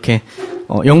 거기에 이렇게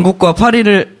영국과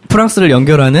프랑스를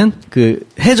연결하는 그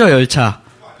해저 열차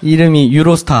이름이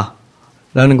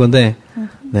유로스타라는 건데,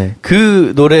 네,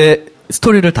 그 노래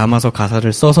스토리를 담아서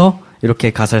가사를 써서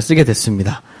이렇게 가사를 쓰게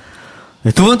됐습니다.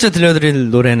 네, 두 번째 들려드릴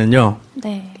노래는요.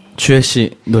 네. 주혜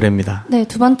씨 노래입니다. 네,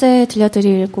 두 번째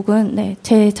들려드릴 곡은 네,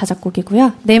 제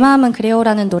자작곡이고요. 내 마음은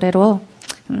그래요라는 노래로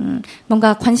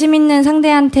뭔가 관심 있는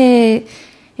상대한테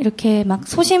이렇게 막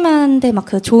소심한데 막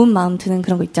그 좋은 마음 드는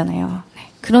그런 거 있잖아요. 네,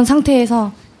 그런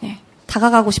상태에서 네,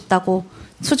 다가가고 싶다고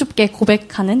수줍게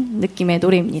고백하는 느낌의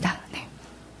노래입니다. 네.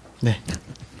 네.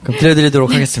 그럼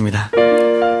들려드리도록 하겠습니다.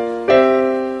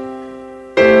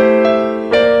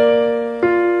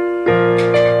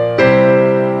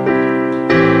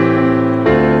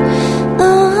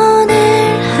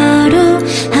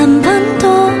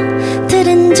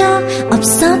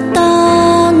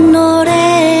 없었던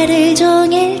노래를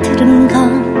종일 들은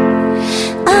건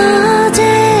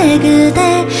어제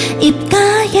그대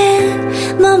입가에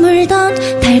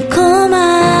머물던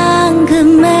달콤한 그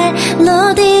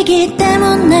멜로디이기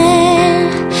때문에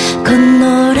그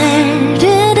노래를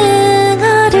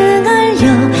응얼응얼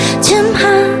요즘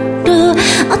하루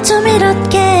어쩜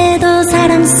이렇게도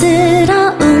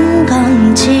사랑스러운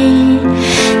건지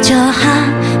저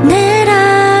하늘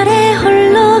아래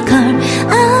홀로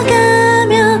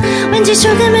걸어가면 왠지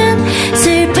조금은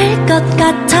슬플 것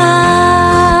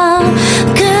같아.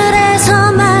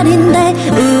 그래서 말인데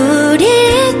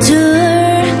우리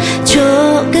둘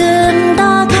조금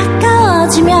더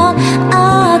가까워지면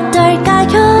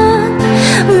어떨까요?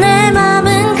 내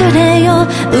맘은 그래요.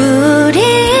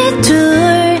 우리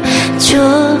둘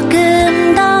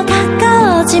조금 더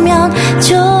가까워지면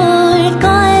좋을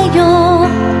거예요.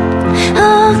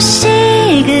 혹시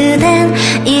그댄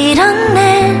이런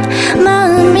내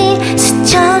마음이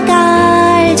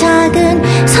스쳐갈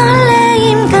작은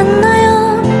설레임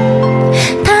같나요?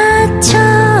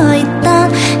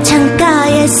 닫혀있던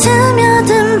창가에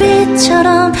스며든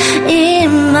빛처럼 이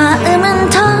마음은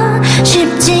더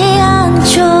쉽지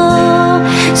않죠.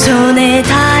 손에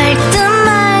닿을 듯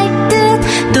말 듯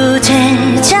또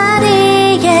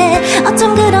제자리에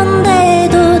어쩜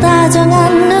그런데도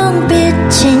다정한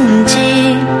눈빛인지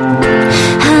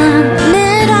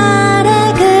하늘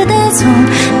아래 그대 손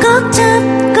꼭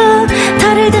잡고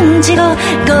털을 등지고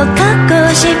꼭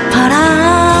갖고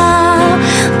싶어라.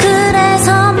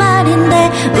 그래서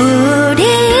말인데 우리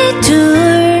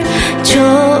둘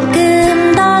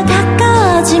조금 더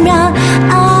가까워지면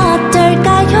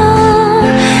어떨까요?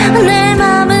 내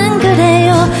맘은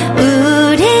그래요.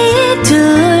 우리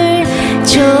둘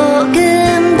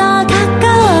조금 더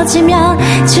가까워지면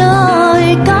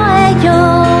좋을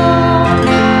거예요.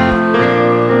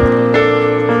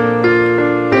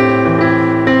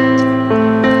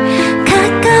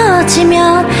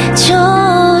 가까워지면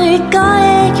좋을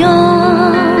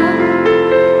거예요.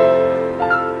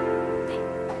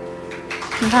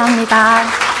 감사합니다.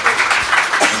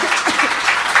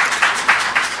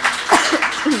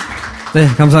 네,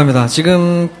 감사합니다.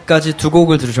 지금까지 두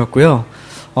곡을 들으셨고요.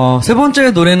 세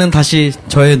번째 노래는 다시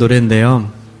저의 노래인데요.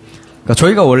 그러니까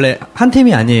저희가 원래 한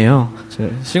팀이 아니에요.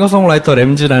 싱어송라이터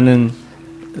램즈라는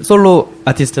솔로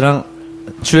아티스트랑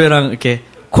주혜랑 이렇게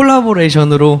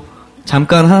콜라보레이션으로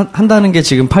잠깐 한다는 게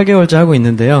지금 8개월째 하고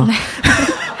있는데요. 네.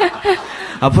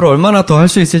 앞으로 얼마나 더 할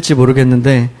수 있을지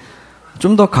모르겠는데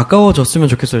좀 더 가까워졌으면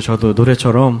좋겠어요. 저도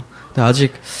노래처럼. 근데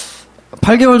아직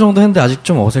 8개월 정도 했는데 아직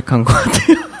좀 어색한 것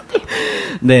같아요.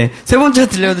 네, 세 번째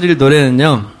들려드릴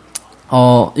노래는요.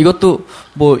 이것도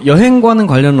뭐 여행과는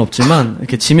관련은 없지만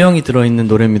이렇게 지명이 들어있는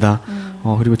노래입니다.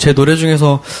 그리고 제 노래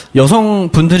중에서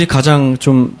여성분들이 가장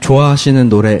좀 좋아하시는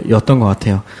노래였던 것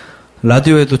같아요.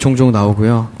 라디오에도 종종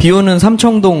나오고요. 비오는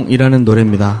삼청동이라는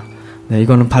노래입니다. 네,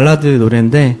 이거는 발라드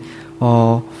노래인데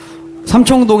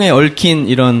삼청동에 얽힌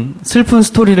이런 슬픈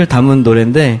스토리를 담은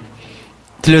노래인데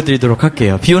들려드리도록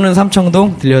할게요. 비오는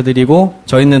삼청동 들려드리고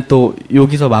저희는 또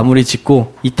여기서 마무리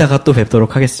짓고 이따가 또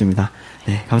뵙도록 하겠습니다.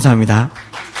 네, 감사합니다.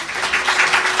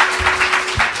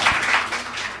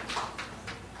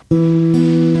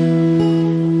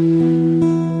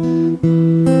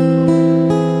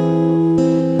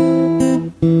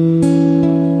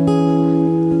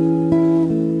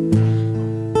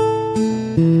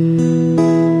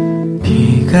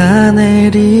 비가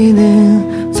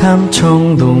내리는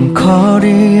삼청동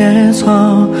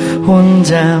거리에서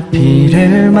혼자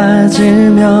비를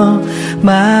맞으며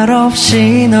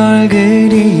말없이 널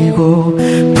그리고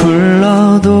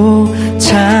불러도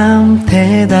참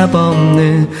대답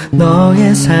없는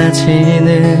너의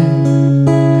사진을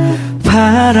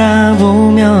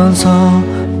바라보면서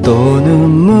또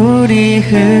눈물이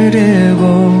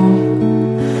흐르고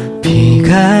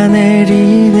비가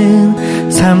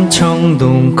내리는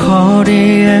삼청동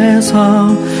거리에서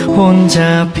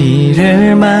혼자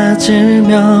비를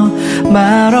맞으며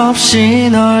말없이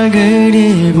널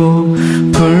그리고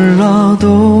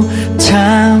불러도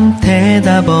참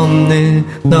대답 없는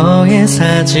너의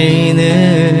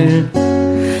사진을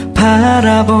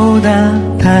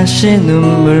바라보다 다시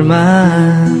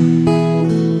눈물만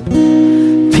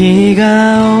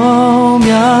비가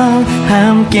오면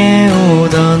함께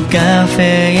오던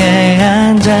카페에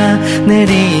앉아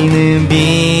내리는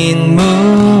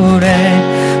빗물에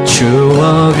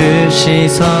추억을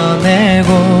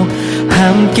씻어내고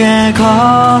함께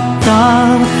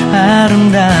걷던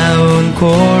아름다운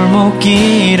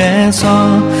골목길에서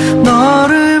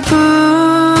너를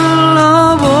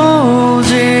불러보지만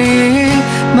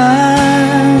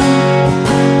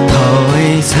더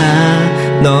이상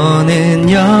너는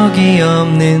여기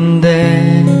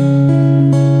없는데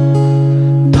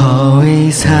더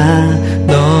이상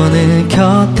너는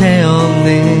곁에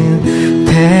없는데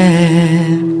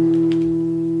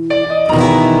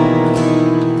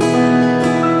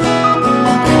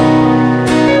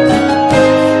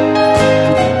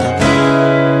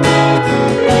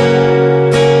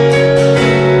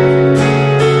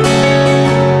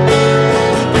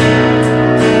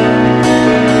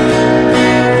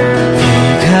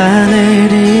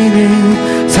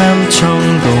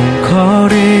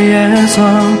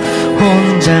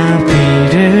혼자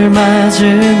비를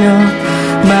맞으며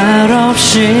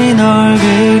말없이 널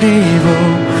그리고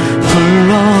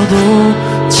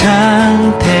불러도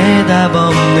참 대답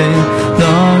없는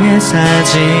너의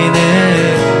사진을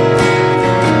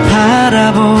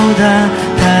바라보다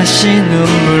다시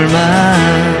눈물만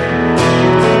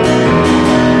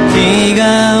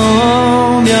비가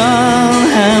오면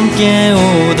함께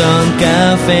오던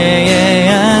카페에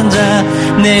앉아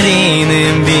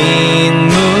내리는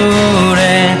빗물에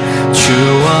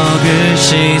추억을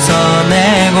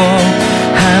씻어내고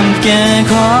함께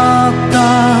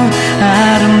걷던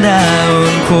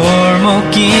아름다운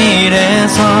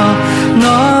골목길에서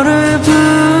너를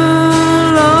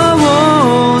불러보지만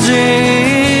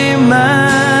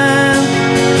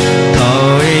더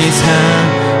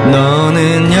이상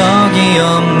너는 여기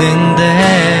없는데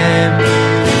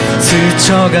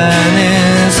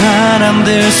스쳐가는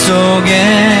사람들 속에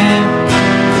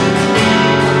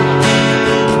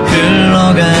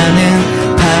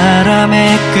흘러가는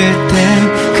바람의 끝에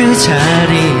그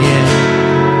자리에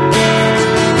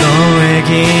너의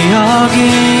기억이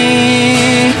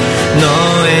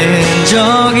너의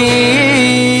흔적이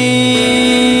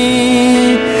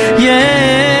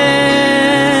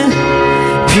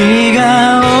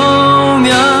비가 오면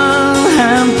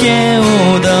함께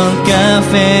오던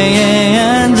카페에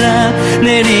앉아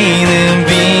내리는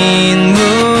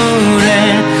빗물에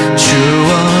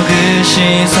추억을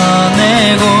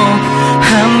씻어내고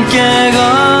함께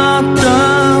걷던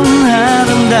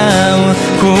아름다운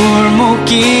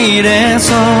골목길에서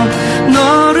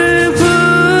너를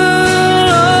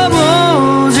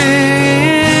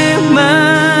불러보지만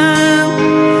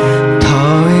더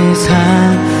이상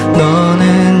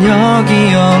너는 여기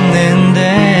없는데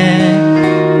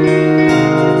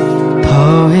더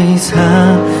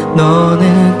이상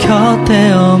너는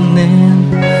곁에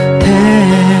없는데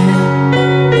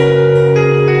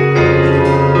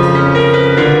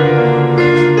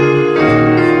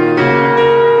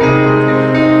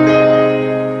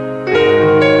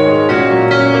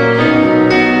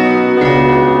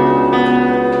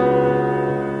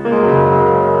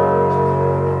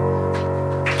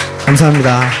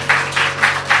감사합니다.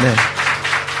 네.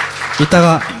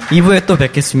 이따가 2부에 또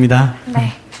뵙겠습니다.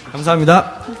 네.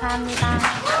 감사합니다. 감사합니다.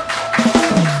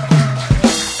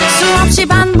 수없이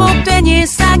반복된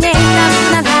일상에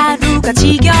나른한 하루가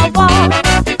지겨워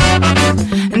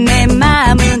내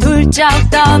마음은 훌쩍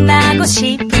떠나고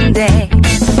싶은데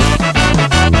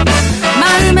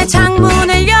마음의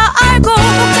창문을 열고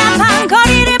복잡한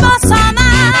거리를 벗어나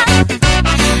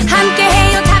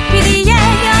함께해요 탁피디의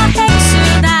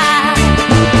여행수다.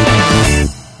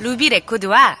 루비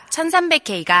레코드와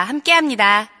 1300K가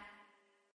함께합니다.